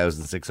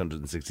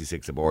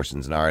 6,666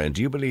 abortions in Ireland,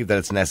 do you believe that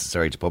it's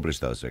necessary to publish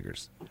those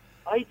figures?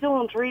 I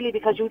don't really,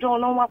 because you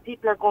don't know what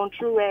people are going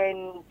through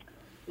in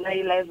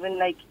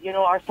 9/11,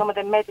 or some of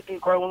the medical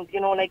grounds,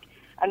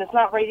 and it's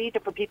not right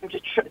either for people to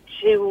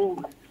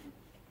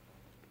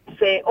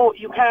say, oh,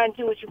 you can't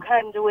do it,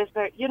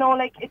 but,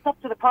 it's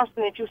up to the person.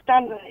 If you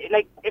stand,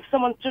 if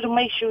someone stood in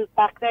my shoes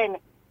back then,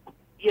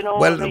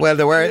 Well,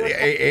 there were,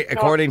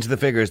 according to the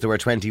figures, there were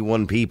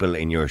 21 people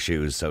in your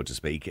shoes, so to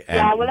speak.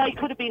 I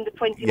could have been the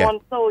 21,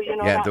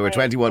 Yeah, there were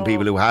 21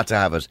 people who had to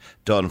have it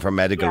done for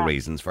medical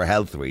reasons, for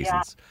health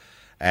reasons.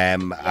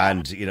 And,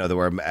 there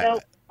were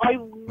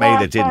many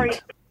that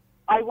didn't.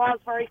 I was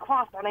very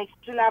cross, and I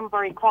still am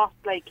very cross.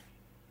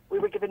 We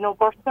were given no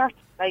birth cert.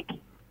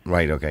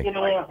 Right, okay.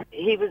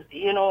 He was,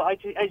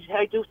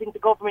 I do think the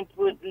government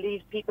would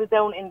leave people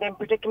down in them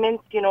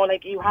predicaments, you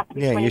have to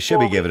be 24. You should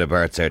be given a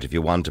birth cert if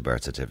you want a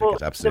birth certificate,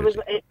 but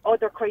absolutely. There was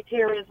other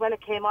criteria as well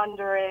it came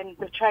under,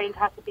 the child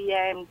had to be,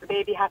 the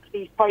baby had to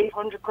be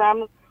 500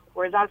 grams,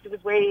 whereas Alfie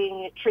was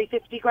weighing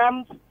 350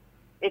 grams.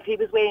 If he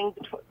was weighing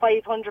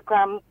 500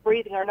 grams,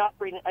 breathing or not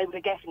breathing, I would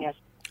have guessing it.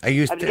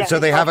 So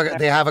they have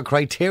a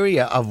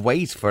criteria of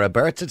weight for a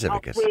birth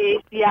certificate.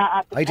 Weight,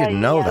 yeah. I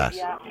didn't know that.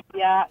 Yeah.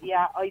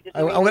 I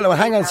didn't. Well,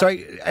 hang on.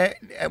 Sorry.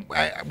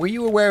 Were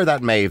you aware of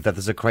that, Maeve? That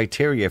there's a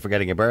criteria for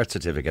getting a birth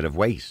certificate of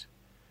weight?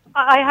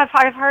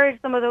 I've heard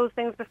some of those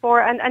things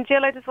before, and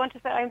Jill, I just want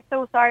to say I'm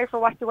so sorry for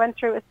what you went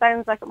through. It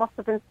sounds like it must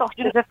have been such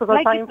a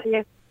difficult time for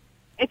you.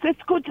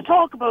 It's good to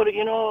talk about it,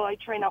 I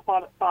try not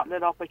to bottle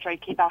it up. I try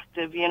to keep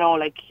active,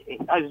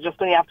 I was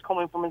just only after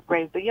coming from his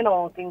grave, but,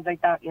 things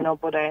like that,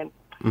 but...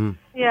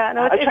 Yeah,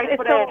 no, I try to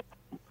put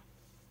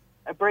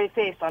a brave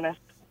face on it.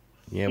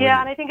 Yeah,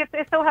 and I think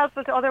it's so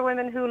helpful to other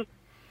women who,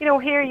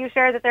 hear you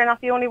share that they're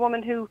not the only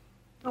woman who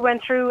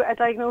went through a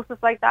diagnosis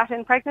like that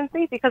in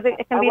pregnancy, because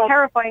it can be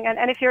terrifying.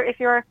 And if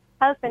your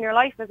health and your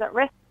life is at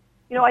risk,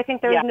 I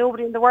think there's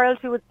nobody in the world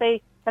who would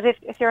say that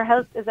if your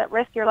health is at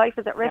risk, your life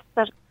is at risk,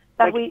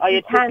 that we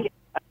can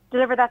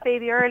deliver that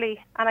baby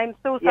early. And I'm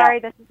so sorry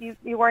that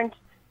you weren't,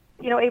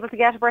 able to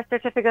get a birth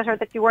certificate, or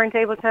that you weren't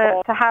able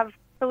to have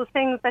those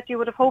things that you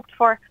would have hoped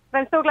for. But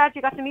I'm so glad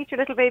you got to meet your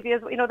little baby,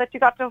 that you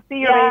got to see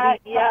your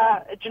baby.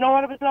 Yeah. Do you know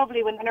what? It was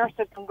lovely when the nurse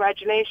said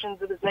congratulations.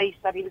 It was nice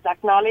that he was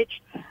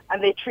acknowledged,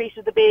 and they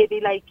treated the baby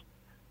like,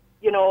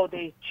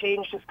 they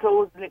changed his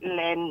clothes a little,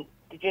 and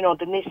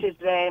the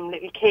knitted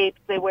little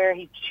capes they wear.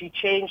 She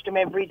changed him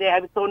every day. I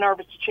was so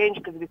nervous to change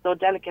because he was so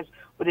delicate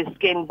with his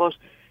skin, but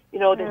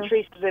they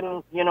treated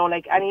him,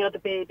 like any other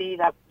baby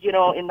that,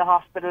 in the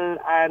hospital,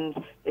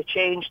 and they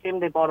changed him,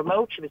 they brought him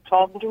out, she was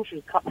talking to him, she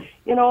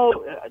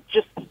was,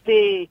 just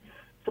the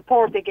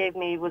support they gave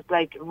me was,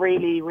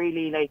 really,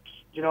 really,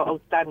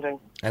 outstanding.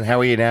 And how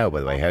are you now,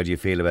 by the way? How do you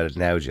feel about it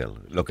now, Jill?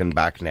 Looking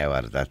back now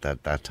at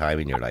that time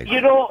in your life.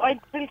 I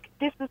still,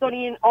 this was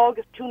only in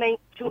August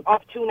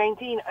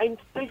 2019, I'm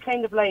still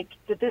kind of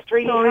did this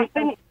really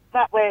happen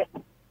that way?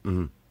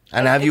 Mm-hmm.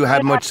 And have you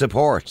had much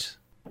support?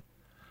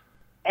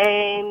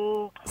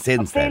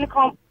 Since then?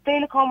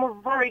 Féileacáin were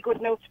very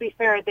good now, to be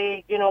fair.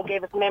 They,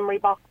 gave us memory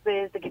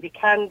boxes, they give you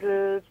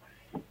candles,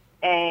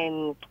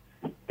 and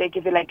they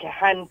give you a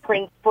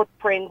handprint,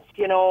 footprint,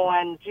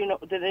 and,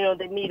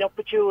 they meet up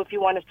with you if you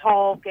want to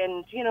talk,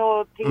 and,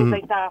 things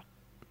like that.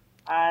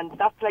 And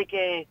that's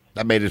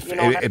that made it,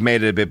 it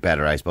made it a bit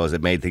better, I suppose.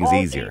 It made things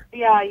easier.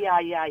 Yeah.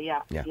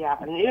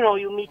 And,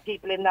 you meet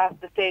people in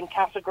the same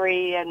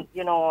category, and,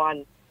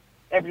 and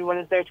everyone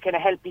is there to kind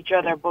of help each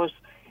other, but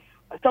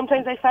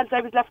sometimes I felt I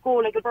was left go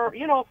like a bird,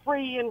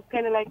 free, and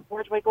kind of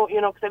where do I go,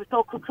 because I was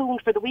so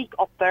cocooned for the week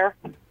up there,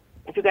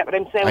 if you get what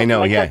I'm saying. I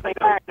know, My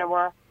partner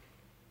were,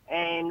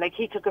 and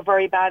he took it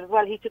very bad as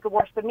well. He took it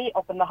worse than me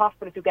up in the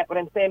hospital, if you get what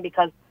I'm saying,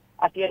 because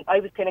at the end, I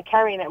was kind of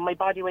carrying it and my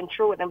body went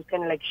through it and I was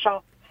kind of like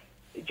shocked.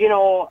 Do you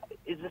know,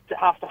 is this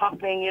after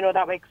happening, you know,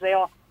 that way?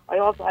 Because I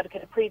also had a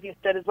kind of previous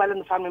death as well in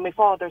the family, my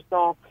father,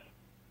 so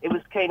it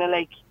was kind of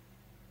like,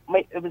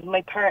 it was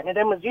my partner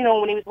then was, you know,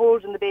 when he was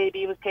holding the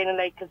baby, it was kind of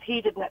like, because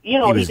he didn't, you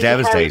know. He was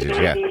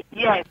devastated,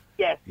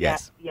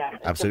 Yes.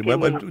 Absolutely.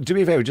 Well, do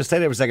me a favour, just stay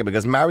there for a second,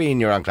 because Marion,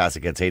 you're on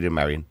Classic Hits. How you doing,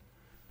 Marion?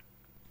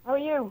 How are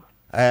you?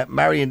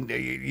 Marion,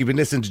 you've been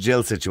listening to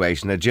Jill's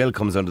situation. Now, Jill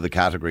comes under the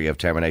category of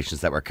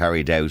terminations that were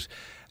carried out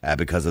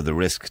because of the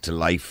risk to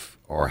life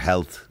or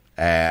health.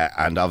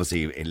 And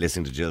obviously, in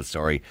listening to Jill's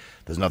story,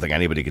 there's nothing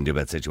anybody can do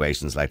about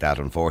situations like that,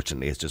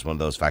 unfortunately. It's just one of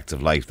those facts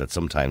of life that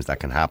sometimes that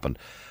can happen.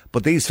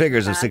 But these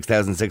figures of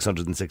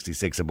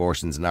 6,666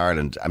 abortions in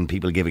Ireland and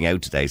people giving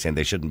out today saying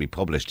they shouldn't be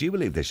published, do you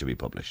believe they should be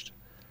published?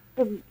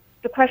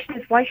 The question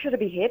is, why should it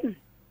be hidden?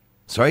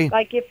 Sorry?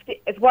 Like,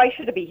 why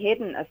should it be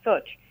hidden as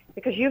such?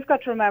 Because you've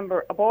got to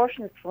remember,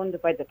 abortion is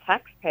funded by the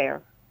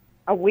taxpayer.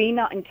 Are we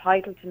not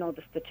entitled to know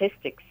the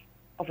statistics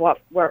of what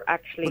we're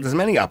actually... Well, there's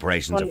many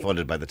operations are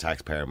funded by the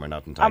taxpayer and we're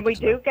not entitled and we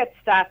to do know. Get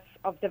stats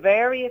of the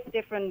various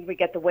different... We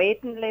get the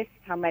waiting list,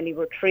 how many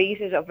were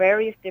treated, of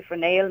various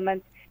different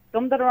ailments.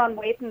 Some that are on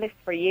waiting lists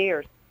for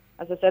years.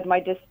 As I said,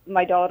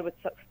 my daughter with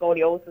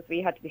scoliosis,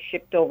 we had to be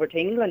shipped over to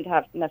England to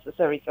have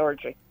necessary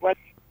surgery. Well,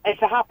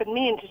 if it happened to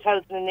me in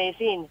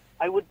 2018,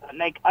 I would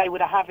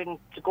have having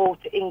to go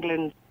to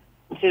England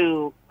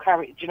to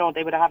carry, you know,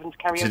 they would have having to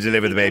carry to out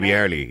deliver the baby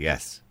early,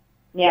 yes.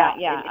 Yeah.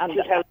 In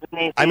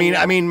 2018.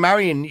 I mean,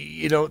 Marion,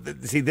 you know,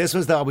 see, this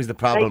was always the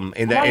problem.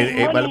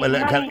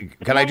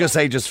 Can I just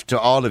say, just to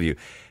all of you,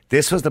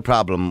 this was the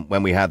problem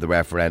when we had the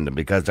referendum,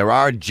 because there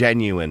are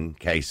genuine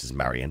cases,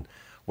 Marion,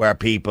 where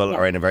people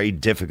are in a very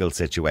difficult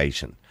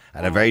situation.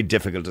 And a very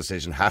difficult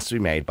decision has to be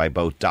made by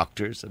both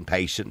doctors and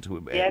patient,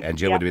 and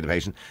Jill would be the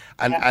patient.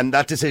 And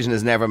that decision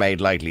is never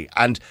made lightly.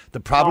 And the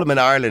problem in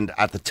Ireland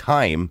at the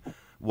time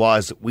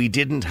was we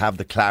didn't have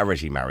the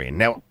clarity, Marion.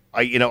 Now,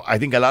 I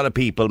think a lot of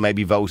people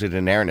maybe voted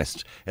in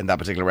earnest in that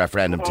particular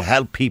referendum to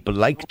help people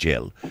like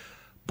Jill.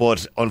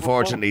 But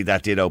unfortunately,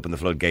 that did open the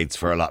floodgates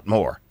for a lot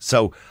more.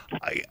 So,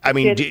 I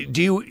mean,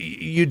 do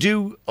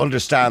you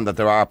understand that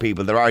there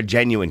are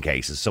genuine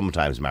cases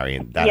sometimes,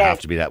 Marion, that have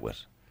to be dealt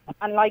with?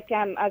 And like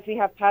as we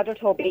have Padder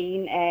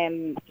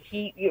Tobin,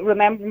 you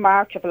remember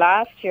March of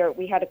last year,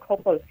 we had a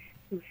couple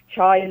whose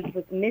child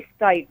was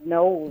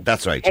misdiagnosed.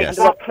 That's right, and yes.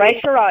 they were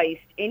pressurised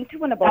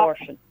into an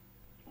abortion.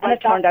 And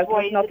it turned out there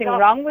was nothing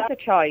wrong with the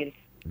child.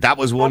 That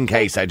was one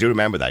case, I do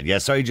remember that.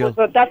 Yes, sorry, Jill.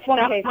 But that's one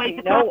case we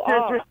know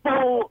of. Were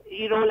so,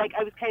 you know, like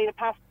I was kind of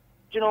passed,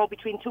 you know,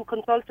 between two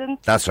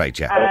consultants. That's right,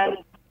 yeah. And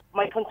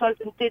my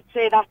consultant did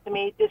say that to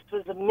me. This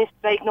was a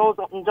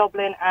misdiagnosis up in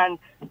Dublin, and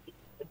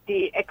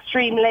the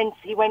extreme lengths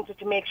he went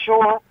to make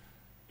sure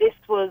this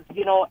was,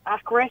 you know,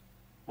 accurate.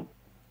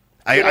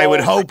 I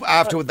would hope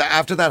after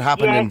that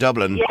happened in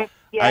Dublin,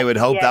 I would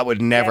hope that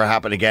would never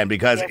happen again,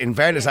 because in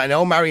fairness, I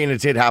know, Marion, it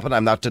did happen.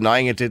 I'm not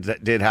denying it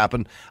did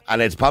happen,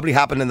 and it's probably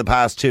happened in the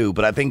past too,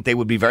 but I think they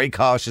would be very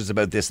cautious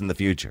about this in the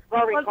future.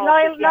 Okay,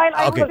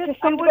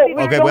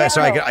 well,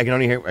 sorry, I can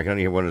only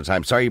hear one at a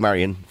time. Sorry,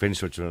 Marion,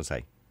 finish what you want to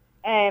say.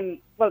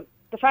 Well,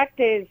 the fact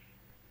is,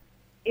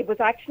 it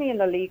was actually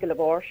an illegal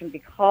abortion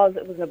because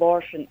it was an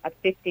abortion at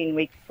 15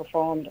 weeks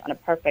performed on a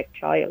perfect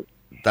child.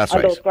 That's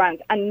right. Those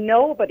grants, and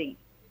nobody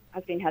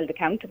has been held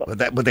accountable.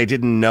 But they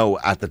didn't know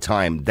at the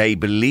time. They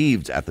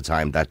believed at the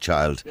time that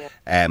child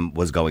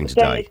was going to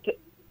die.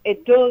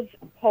 It does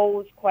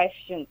pose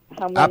questions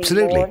how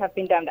many more have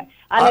been done there.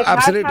 And it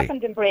has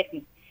happened in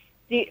Britain.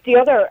 The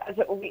other...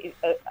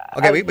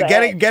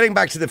 getting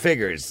back to the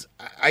figures,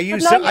 are you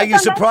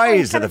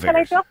surprised at the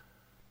figures?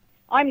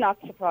 I'm not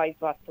surprised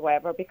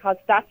whatsoever, because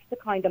that's the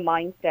kind of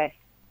mindset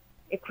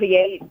it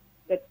creates,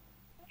 that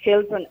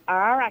children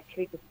are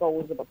actually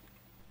disposable.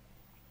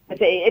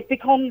 It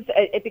becomes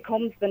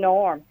the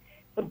norm.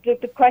 But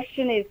the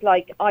question is,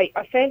 like, I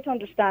fail to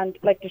understand,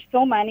 like, there's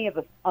so many of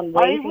us on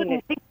waiting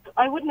lists.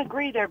 I wouldn't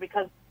agree there,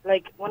 because,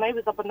 like, when I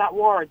was up in that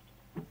ward,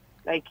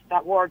 like,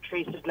 that ward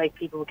treated, like,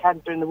 people with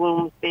cancer in the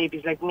womb,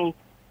 babies like me,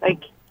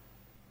 like,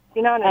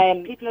 you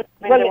know, people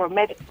there were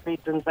medical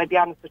reasons, I'd be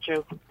honest with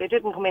you. They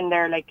didn't come in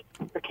there, like,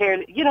 for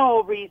care, you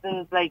know,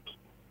 reasons, like,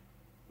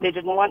 they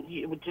didn't want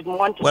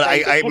to.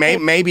 Well,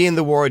 maybe in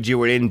the ward you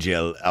were in,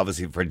 Jill,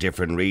 obviously for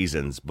different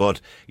reasons, but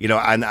you know,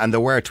 and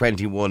there were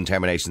 21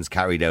 terminations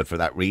carried out for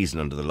that reason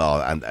under the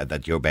law, and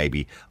that your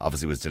baby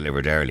obviously was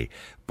delivered early.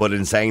 But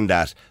in saying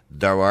that,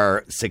 there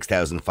were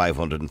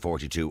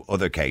 6,542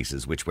 other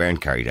cases which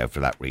weren't carried out for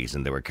that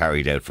reason. They were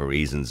carried out for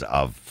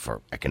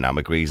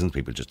economic reasons.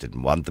 People just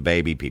didn't want the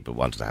baby. People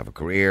wanted to have a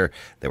career.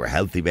 They were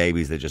healthy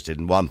babies. They just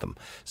didn't want them.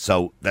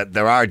 So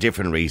there are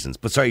different reasons.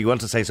 But sorry, you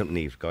want to say something,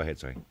 Niamh? Go ahead,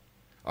 sorry.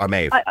 Or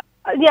Maeve? There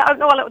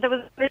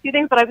was a few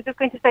things, but I was just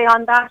going to say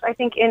on that, I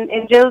think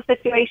in Jill's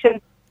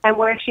situation,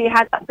 where she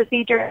had that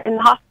procedure in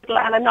the hospital,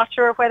 and I'm not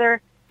sure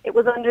whether it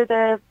was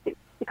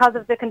because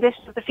of the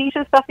condition of the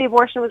fetus that the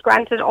abortion was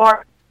granted,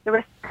 or the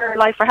risk for her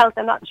life or health.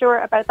 I'm not sure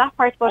about that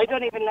part, but I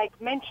don't even like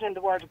mentioning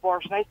the word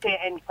abortion. I say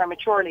end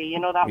prematurely. You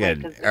know that. Yeah,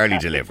 way, early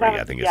delivery.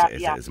 I think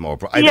is more.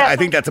 Yeah. I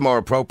think that's a more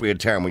appropriate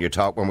term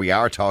when we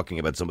are talking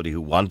about somebody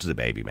who wanted a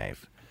baby,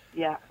 Maeve.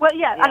 Yeah. Well,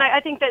 yeah, and I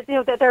think that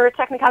that there are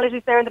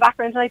technicalities there in the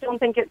background, and I don't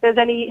think there's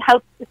any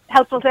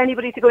helpful to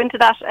anybody to go into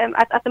that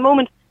at the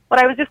moment. But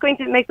I was just going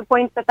to make the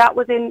point that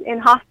was in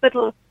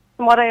hospital,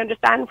 from what I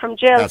understand from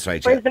Jill. That's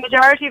right. Whereas the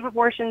majority of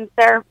abortions,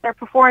 they're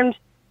performed,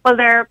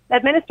 they're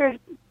administered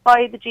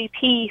by the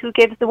GP who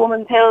gives the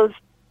woman pills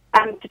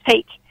to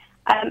take.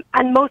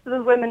 And most of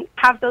those women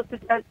have those,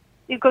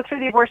 you go through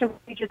the abortion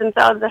procedures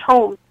themselves at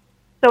home.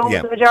 So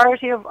the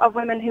majority of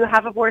women who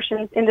have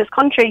abortions in this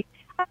country,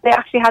 they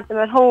actually had them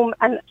at home.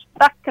 And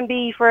that can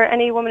be, for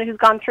any woman who's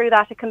gone through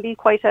that, it can be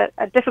quite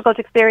a difficult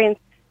experience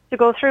to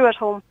go through at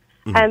home.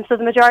 So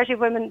the majority of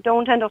women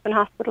don't end up in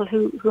hospital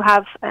who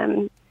have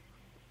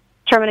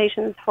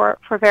terminations for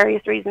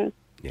various reasons.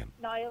 Yeah.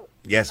 Niall,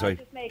 yes, right.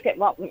 Just make it.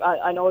 Well,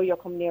 I know you're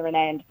coming near an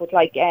end, but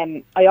like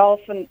I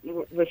often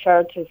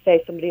refer to,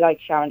 say, somebody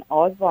like Sharon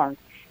Osbourne,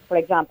 for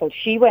example.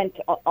 She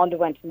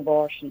underwent an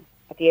abortion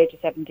at the age of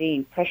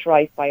 17,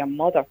 pressurised by her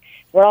mother.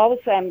 We're always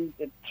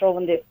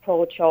throwing this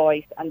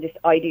pro-choice and this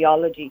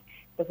ideology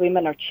that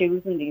women are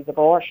choosing these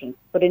abortions,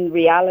 but in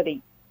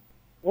reality,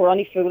 we're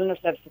only fooling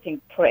ourselves to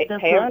think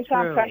parents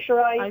aren't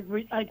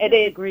pressurised. I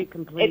disagree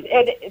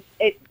completely.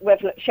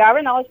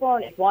 Sharon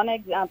Osbourne is one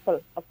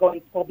example of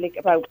going public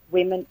about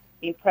women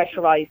being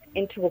pressurised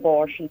into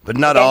abortion. But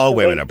not all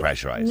women are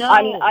pressurised.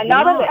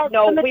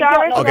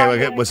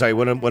 Sorry,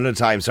 one at a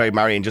time. Sorry,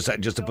 Marion, just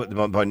to put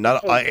the point.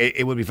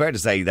 It would be fair to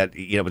say that,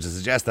 but to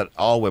suggest that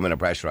all women are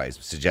pressurised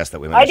suggests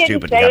that women are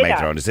stupid and can't make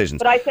their own decisions.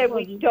 But I said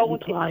we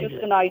don't. It's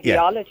just an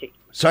ideology.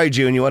 Yeah. Sorry,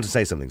 June, you want to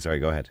say something? Sorry,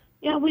 go ahead.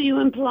 Yeah, well, you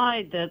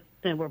implied that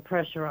they were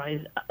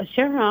pressurised.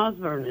 Sharon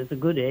Osbourne is a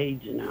good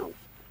age now.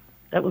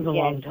 That was a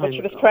long time but she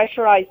ago. was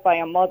pressurised by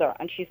her mother,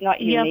 and she's not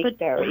unique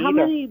there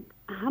either.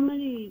 How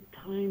many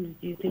times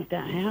do you think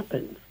that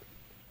happens?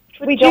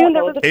 We don't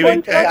know.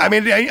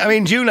 I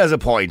mean, June has a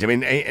point. I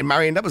mean,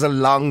 Marion, that was a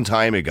long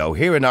time ago.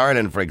 Here in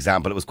Ireland, for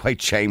example, it was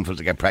quite shameful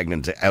to get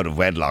pregnant out of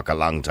wedlock a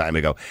long time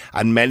ago.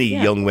 And many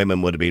young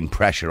women would have been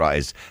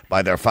pressurised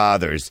by their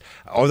fathers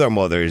or their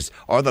mothers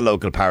or the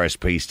local parish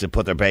priest to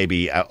put their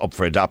baby up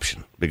for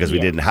adoption because we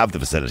didn't have the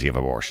facility of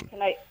abortion.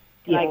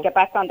 Can I get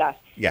back on that?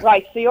 Yeah.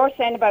 Right, so you're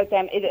saying about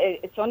them,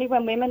 it's only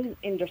when women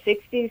in their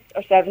 60s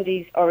or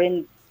 70s or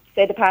in,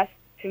 say, the past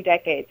 2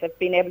 decades have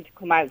been able to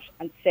come out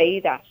and say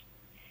that.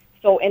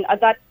 So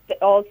that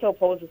also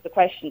poses the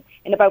question,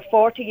 in about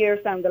 40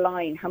 years down the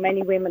line, how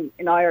many women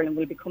in Ireland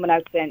will be coming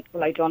out saying,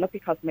 well, I done it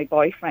because of my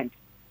boyfriend,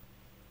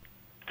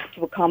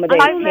 to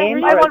accommodate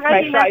him,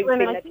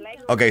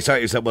 or Okay,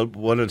 sorry, so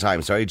one at a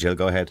time. Sorry, Jill,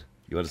 go ahead.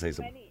 You want to say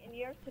something? In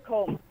years to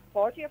come,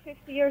 40 or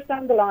 50 years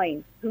down the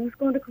line, who's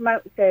going to come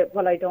out and say,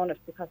 well, I done it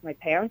because my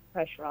parents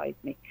pressurised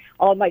me?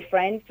 All my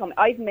friends come.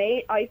 I've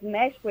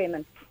met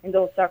women in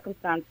those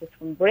circumstances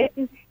from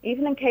Britain,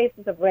 even in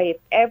cases of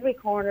rape. Every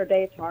corner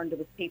they turned, there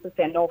was people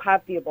saying, no,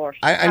 have the abortion.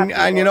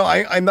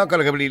 I'm not going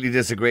to completely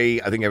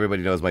disagree. I think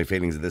everybody knows my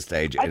feelings at this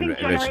stage. I think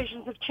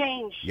generations have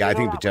changed. Yeah, I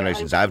think the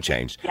generations have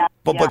changed. Yeah.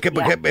 But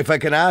if I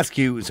can ask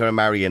you, sort of,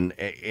 Marion,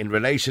 in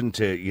relation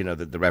to,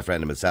 the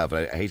referendum itself,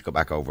 I hate to go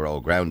back over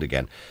old ground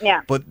again.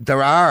 Yeah. But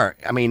there are,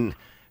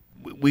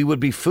 we would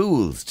be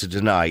fools to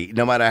deny,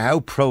 no matter how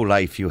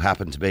pro-life you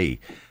happen to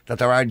be, that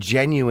there are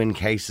genuine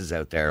cases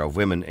out there of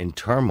women in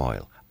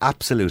turmoil,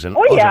 absolute and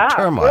utter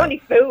turmoil. We're only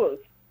fools.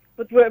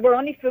 But we're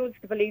only fools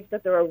to believe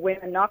that there are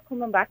women not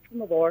coming back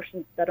from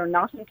abortions that are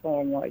not in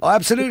turmoil. Oh,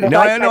 absolutely.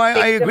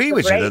 I agree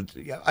with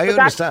you. I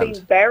understand. That's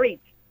been buried.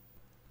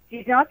 Do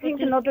you not think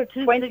another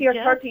 20 or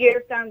 30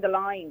 years down the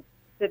line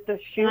that the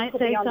shoe could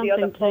be on the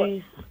other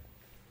foot?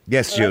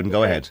 Yes, June,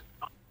 go ahead.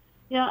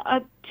 Yeah,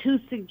 to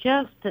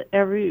suggest that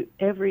every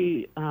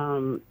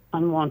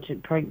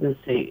unwanted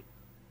pregnancy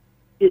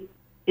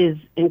is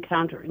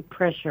encountering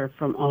pressure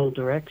from all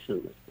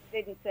directions.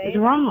 Didn't say it's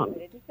wrong.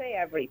 Didn't say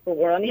every, but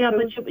we're only. Yeah,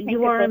 but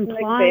you are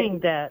implying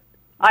that.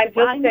 I'm just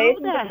I know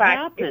stating that the fact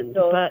happens, it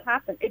does but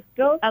happen. It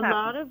does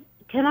happen.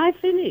 Can I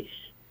finish,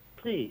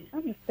 please?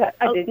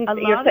 I didn't.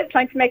 You're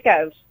trying to make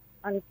out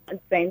and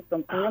saying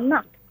something I'm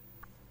not.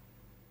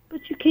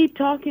 But you keep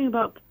talking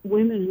about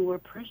women who are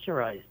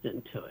pressurized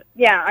into it.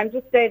 Yeah, I'm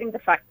just stating the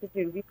fact that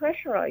do be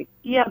pressurized.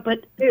 Yeah,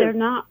 but they're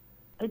not.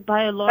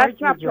 By a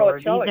large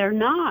majority, they're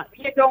not.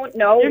 You don't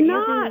know. They're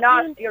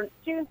not.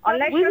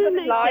 Unless you're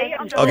the lie.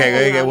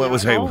 Okay. Well,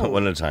 sorry,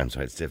 one at a time.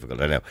 Sorry, it's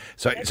difficult. I know.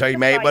 Sorry,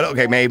 Maeve. Well,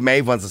 okay,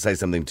 Maeve wants to say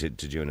something to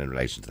June in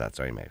relation to that.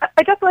 Sorry, Maeve.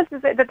 I just wanted to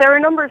say that there are a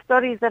number of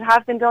studies that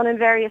have been done in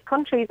various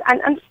countries,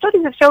 and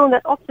studies have shown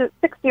that up to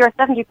 60 or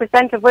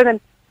 70% of women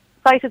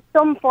cited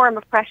some form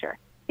of pressure.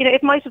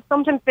 It might have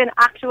sometimes been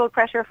actual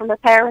pressure from a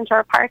parent or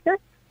a partner,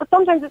 but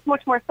sometimes it's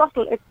much more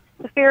subtle. It's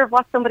the fear of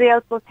what somebody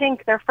else will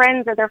think, their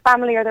friends or their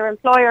family or their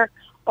employer,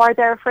 or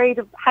they're afraid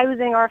of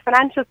housing or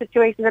financial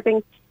situations, or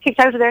being kicked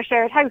out of their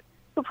shared house.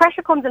 So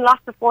pressure comes in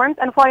lots of forms,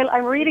 and while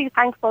I'm really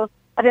thankful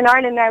that in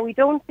Ireland now we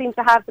don't seem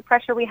to have the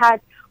pressure we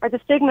had or the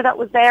stigma that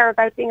was there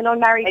about being an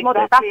unmarried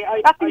mother. That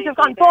seems to have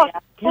gone.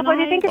 But what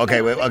do you think?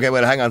 Okay,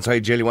 well, hang on. Sorry,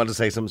 Jill, you want to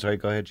say something? Sorry,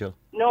 go ahead, Jill.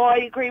 No, I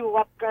agree with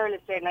what the girl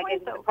is saying. Like,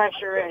 the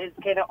pressure is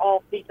kind of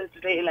off people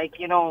today, like,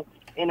 you know,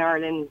 in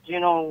Ireland, you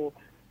know.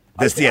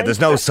 There's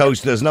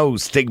no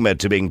stigma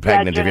to being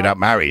pregnant if you're not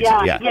married.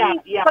 Yeah.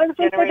 But I was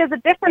going to say there's a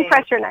different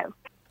pressure now.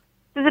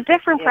 There's a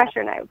different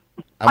pressure now.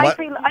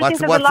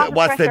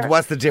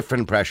 What's the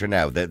different pressure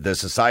now? The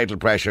societal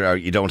pressure, or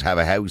you don't have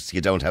a house, you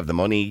don't have the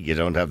money, you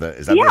don't have the...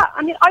 Is that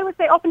I mean, I would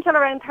say up until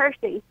around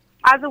 30,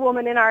 as a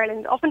woman in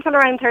Ireland, up until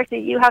around 30,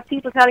 you have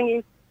people telling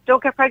you,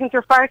 don't get pregnant,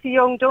 you're far too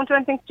young, don't do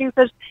anything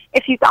stupid.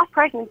 If you got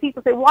pregnant,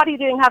 people say, what are you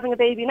doing having a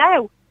baby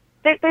now?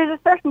 There's a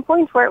certain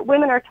point where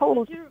women are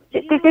told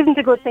this isn't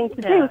a good thing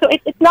to do. So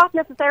it's not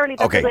necessarily...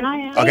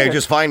 That Okay,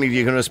 just finally,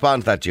 you can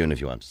respond to that, June, if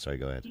you want. Sorry,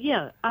 go ahead.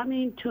 Yeah, I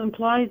mean, to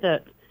imply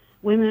that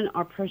women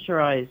are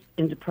pressurized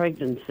into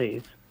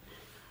pregnancies,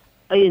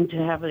 into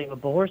having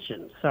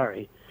abortions,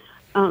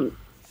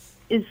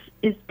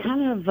 is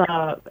kind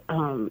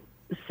of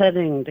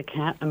setting the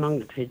cat among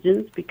the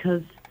pigeons,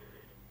 because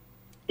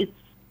it's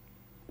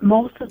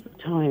most of the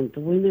time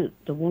the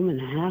woman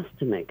has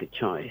to make a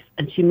choice,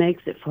 and she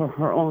makes it for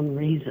her own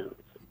reasons.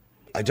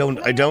 I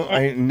don't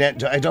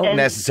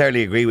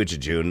necessarily agree with you,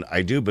 June.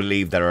 I do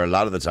believe there are a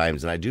lot of the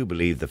times, and I do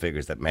believe the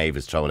figures that Maeve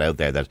has thrown out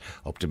there, that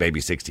up to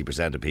maybe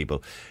 60% of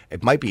people,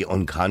 it might be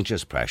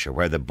unconscious pressure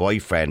where the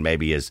boyfriend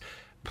maybe is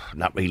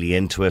not really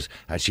into it,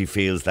 and she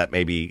feels that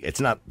maybe it's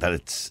not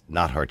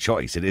her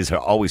choice. It is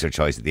always her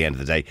choice at the end of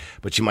the day,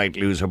 but she might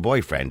lose her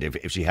boifriend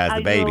if she has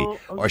the baby,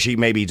 or she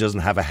maybe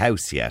doesn't have a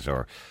house yet,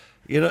 or,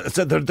 you know,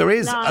 so there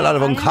is a lot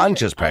of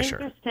unconscious pressure.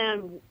 I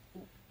understand.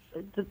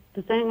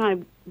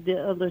 The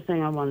other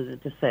thing I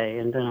wanted to say,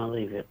 and then I'll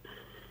leave it,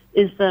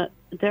 is that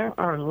there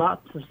are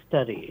lots and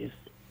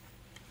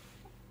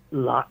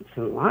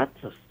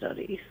lots of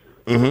studies,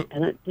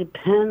 and it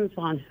depends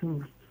on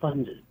who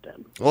funded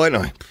them. Oh, I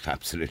know,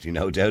 absolutely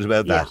no doubt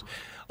about that.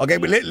 Okay,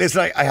 but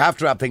listen, I have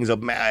to wrap things up.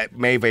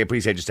 Maeve, I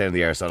appreciate you staying on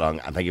the air so long,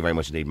 and thank you very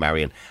much indeed,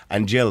 Marion.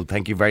 And Jill,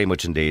 thank you very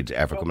much indeed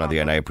for coming on the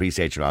air, and I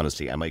appreciate your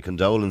honesty, and my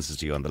condolences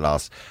to you on the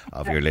loss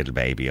of your little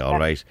baby, all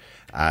right?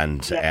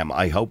 And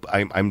I hope,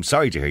 I'm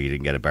sorry to hear you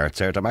didn't get a birth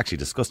cert. I'm actually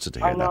disgusted to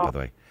hear that, by the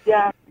way.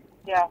 Yeah.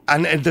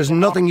 And there's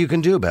nothing you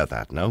can do about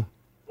that, no?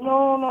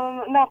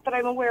 No, not that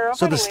I'm aware of.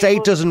 So the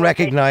state doesn't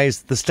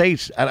recognise,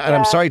 and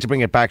I'm sorry to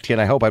bring it back to you,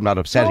 and I hope I'm not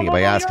upsetting you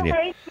by asking you.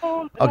 Right.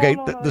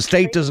 The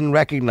state doesn't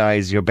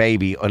recognise your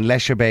baby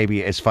unless your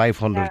baby is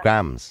 500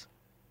 grams.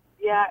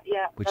 Yeah.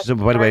 Which is,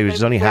 by the way, which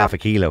is only half a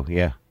kilo,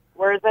 yeah.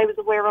 Whereas I was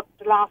aware up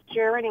to last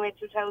year, anyway,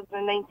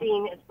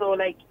 2019, it's so,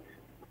 like,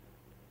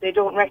 they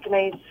don't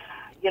recognise,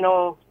 you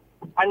know,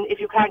 and if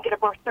you can't get a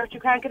birth cert, you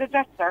can't get a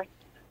death cert.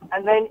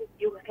 And then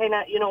you kind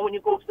of, you know, when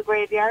you go to the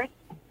graveyard,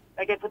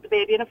 like I put the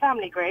baby in a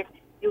family grave,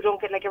 you don't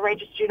get like a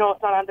register, you know,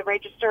 it's not on the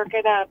register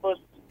kind of, but...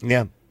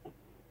 Yeah.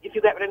 If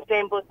you get what I'm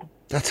saying, but...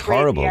 That's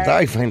horrible.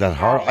 I find that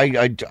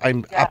horrible.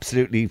 I'm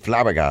absolutely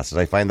flabbergasted.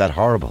 I find that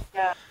horrible.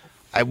 Yeah.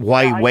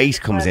 Why weight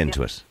comes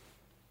into it.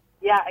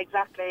 Yeah,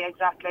 exactly.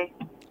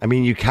 I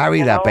mean, you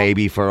carry that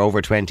baby for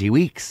over 20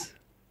 weeks.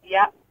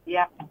 Yeah.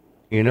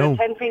 You know?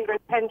 10 fingers,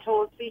 10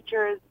 toes,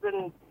 features,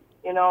 and...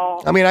 You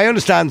know, I mean, I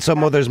understand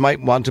some mothers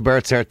might want a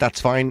birth cert. That's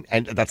fine,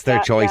 and that's their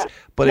choice.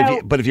 But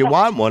if you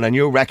want one, and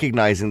you're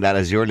recognising that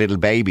as your little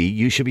baby,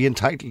 you should be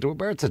entitled to a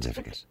birth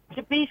certificate.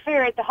 To be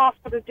fair, the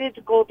hospital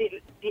did go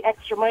the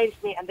extra mile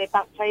for me, and they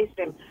baptised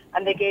him,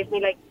 and they gave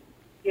me, like,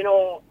 you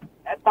know,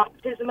 a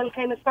baptismal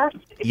kind of cert.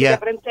 If you get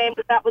what I'm saying,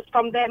 but that was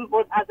from them.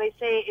 But as I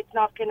say, it's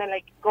not kind of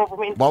like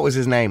government. What was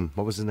his name?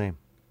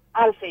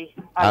 Alfie.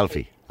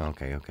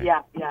 Okay.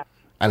 Yeah.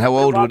 And how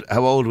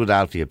old would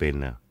Alfie have been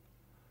now?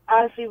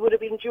 Alfie would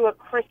have been due at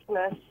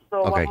Christmas,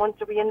 so what month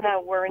are we in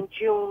now? We're in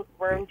June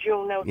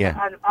now,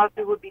 so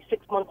Alfie would be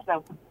 6 months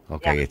now.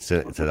 Okay, it's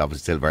obviously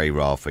still very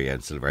raw for you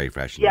and still very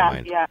fresh in your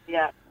mind.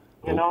 Yeah.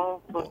 You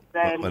know, but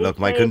well, look,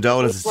 my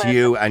condolences to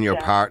you and your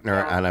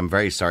partner, and I'm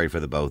very sorry for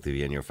the both of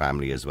you and your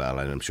family as well,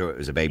 and I'm sure it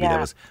was a baby that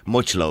was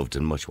much loved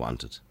and much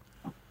wanted.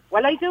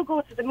 Well, I do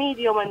go to the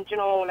medium, and, you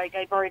know, like,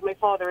 I buried my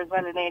father as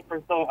well in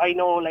April, so I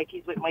know, like,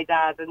 he's with my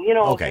dad, and, you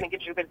know, kind of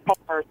gives you a bit of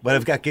comfort. Well,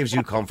 if that gives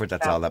you comfort,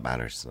 that's all that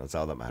matters. That's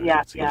all that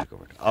matters. Yeah.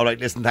 All right,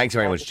 listen, thanks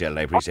very much, Jill.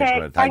 I appreciate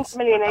you. Thanks a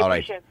million. All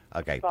right.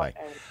 Okay, bye.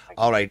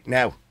 All right,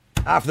 now,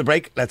 after the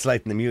break, let's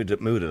lighten the mood a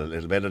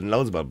little bit. And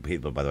loads of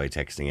people, by the way,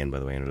 texting in, by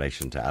the way, in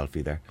relation to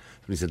Alfie there.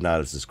 Somebody said,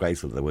 no, it's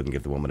disgraceful that they wouldn't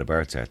give the woman a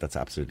birth cert. That's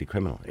absolutely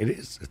criminal. It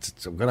is.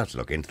 I'm going to have to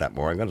look into that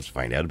more. I'm going to have to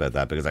find out about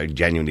that, because I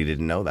genuinely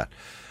didn't know that.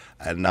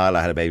 Niall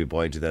had a baby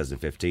boy in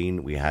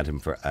 2015. We had him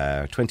for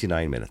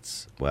 29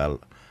 minutes. Well,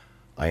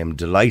 I am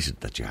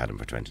delighted that you had him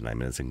for 29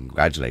 minutes, and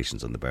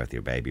congratulations on the birth of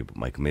your baby, but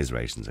my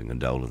commiserations and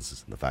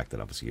condolences on the fact that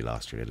obviously you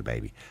lost your little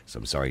baby. So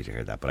I'm sorry to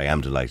hear that, but I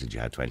am delighted you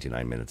had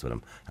 29 minutes with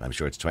him, and I'm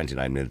sure it's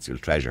 29 minutes you'll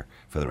treasure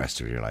for the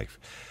rest of your life.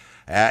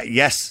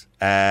 Yes,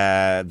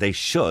 they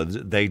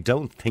should. They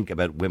don't think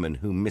about women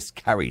who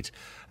miscarried.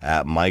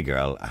 My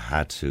girl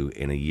had to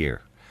in a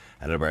year.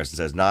 Another person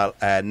says, Niall,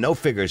 no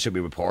figures should be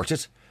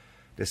reported.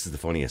 This is the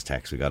funniest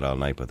text we got all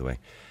night, by the way.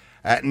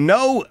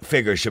 No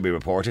figures should be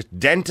reported.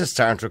 Dentists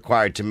aren't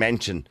required to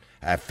mention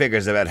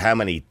figures about how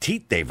many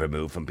teeth they've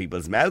removed from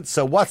people's mouths.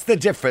 So what's the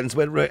difference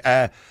with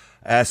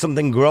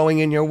something growing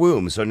in your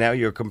womb? So now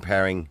you're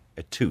comparing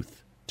a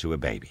tooth to a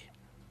baby.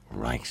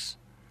 Right.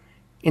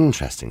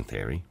 Interesting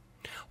theory.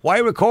 Why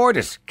record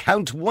it?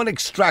 Count one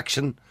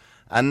extraction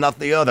and not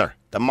the other.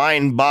 The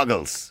mind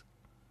boggles.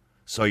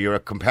 So you're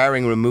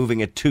comparing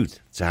removing a tooth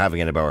to having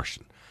an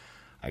abortion.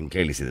 I can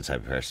clearly see the type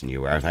of person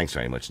you are. Thanks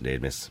very much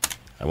indeed, miss.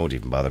 I won't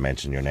even bother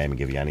mentioning your name and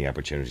give you any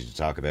opportunity to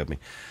talk about me.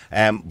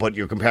 But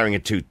you're comparing a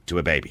tooth to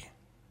a baby.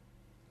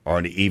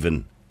 Or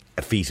even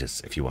a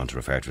fetus, if you want to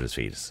refer to it as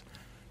fetus.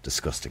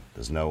 Disgusting.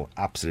 There's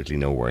absolutely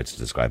no words to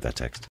describe that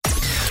text.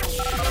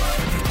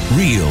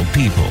 Real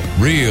people,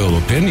 real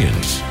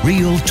opinions,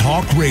 real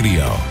talk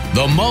radio.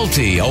 The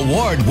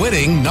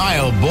multi-award-winning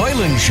Niall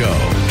Boylan Show.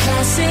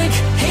 Classic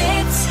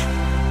hits.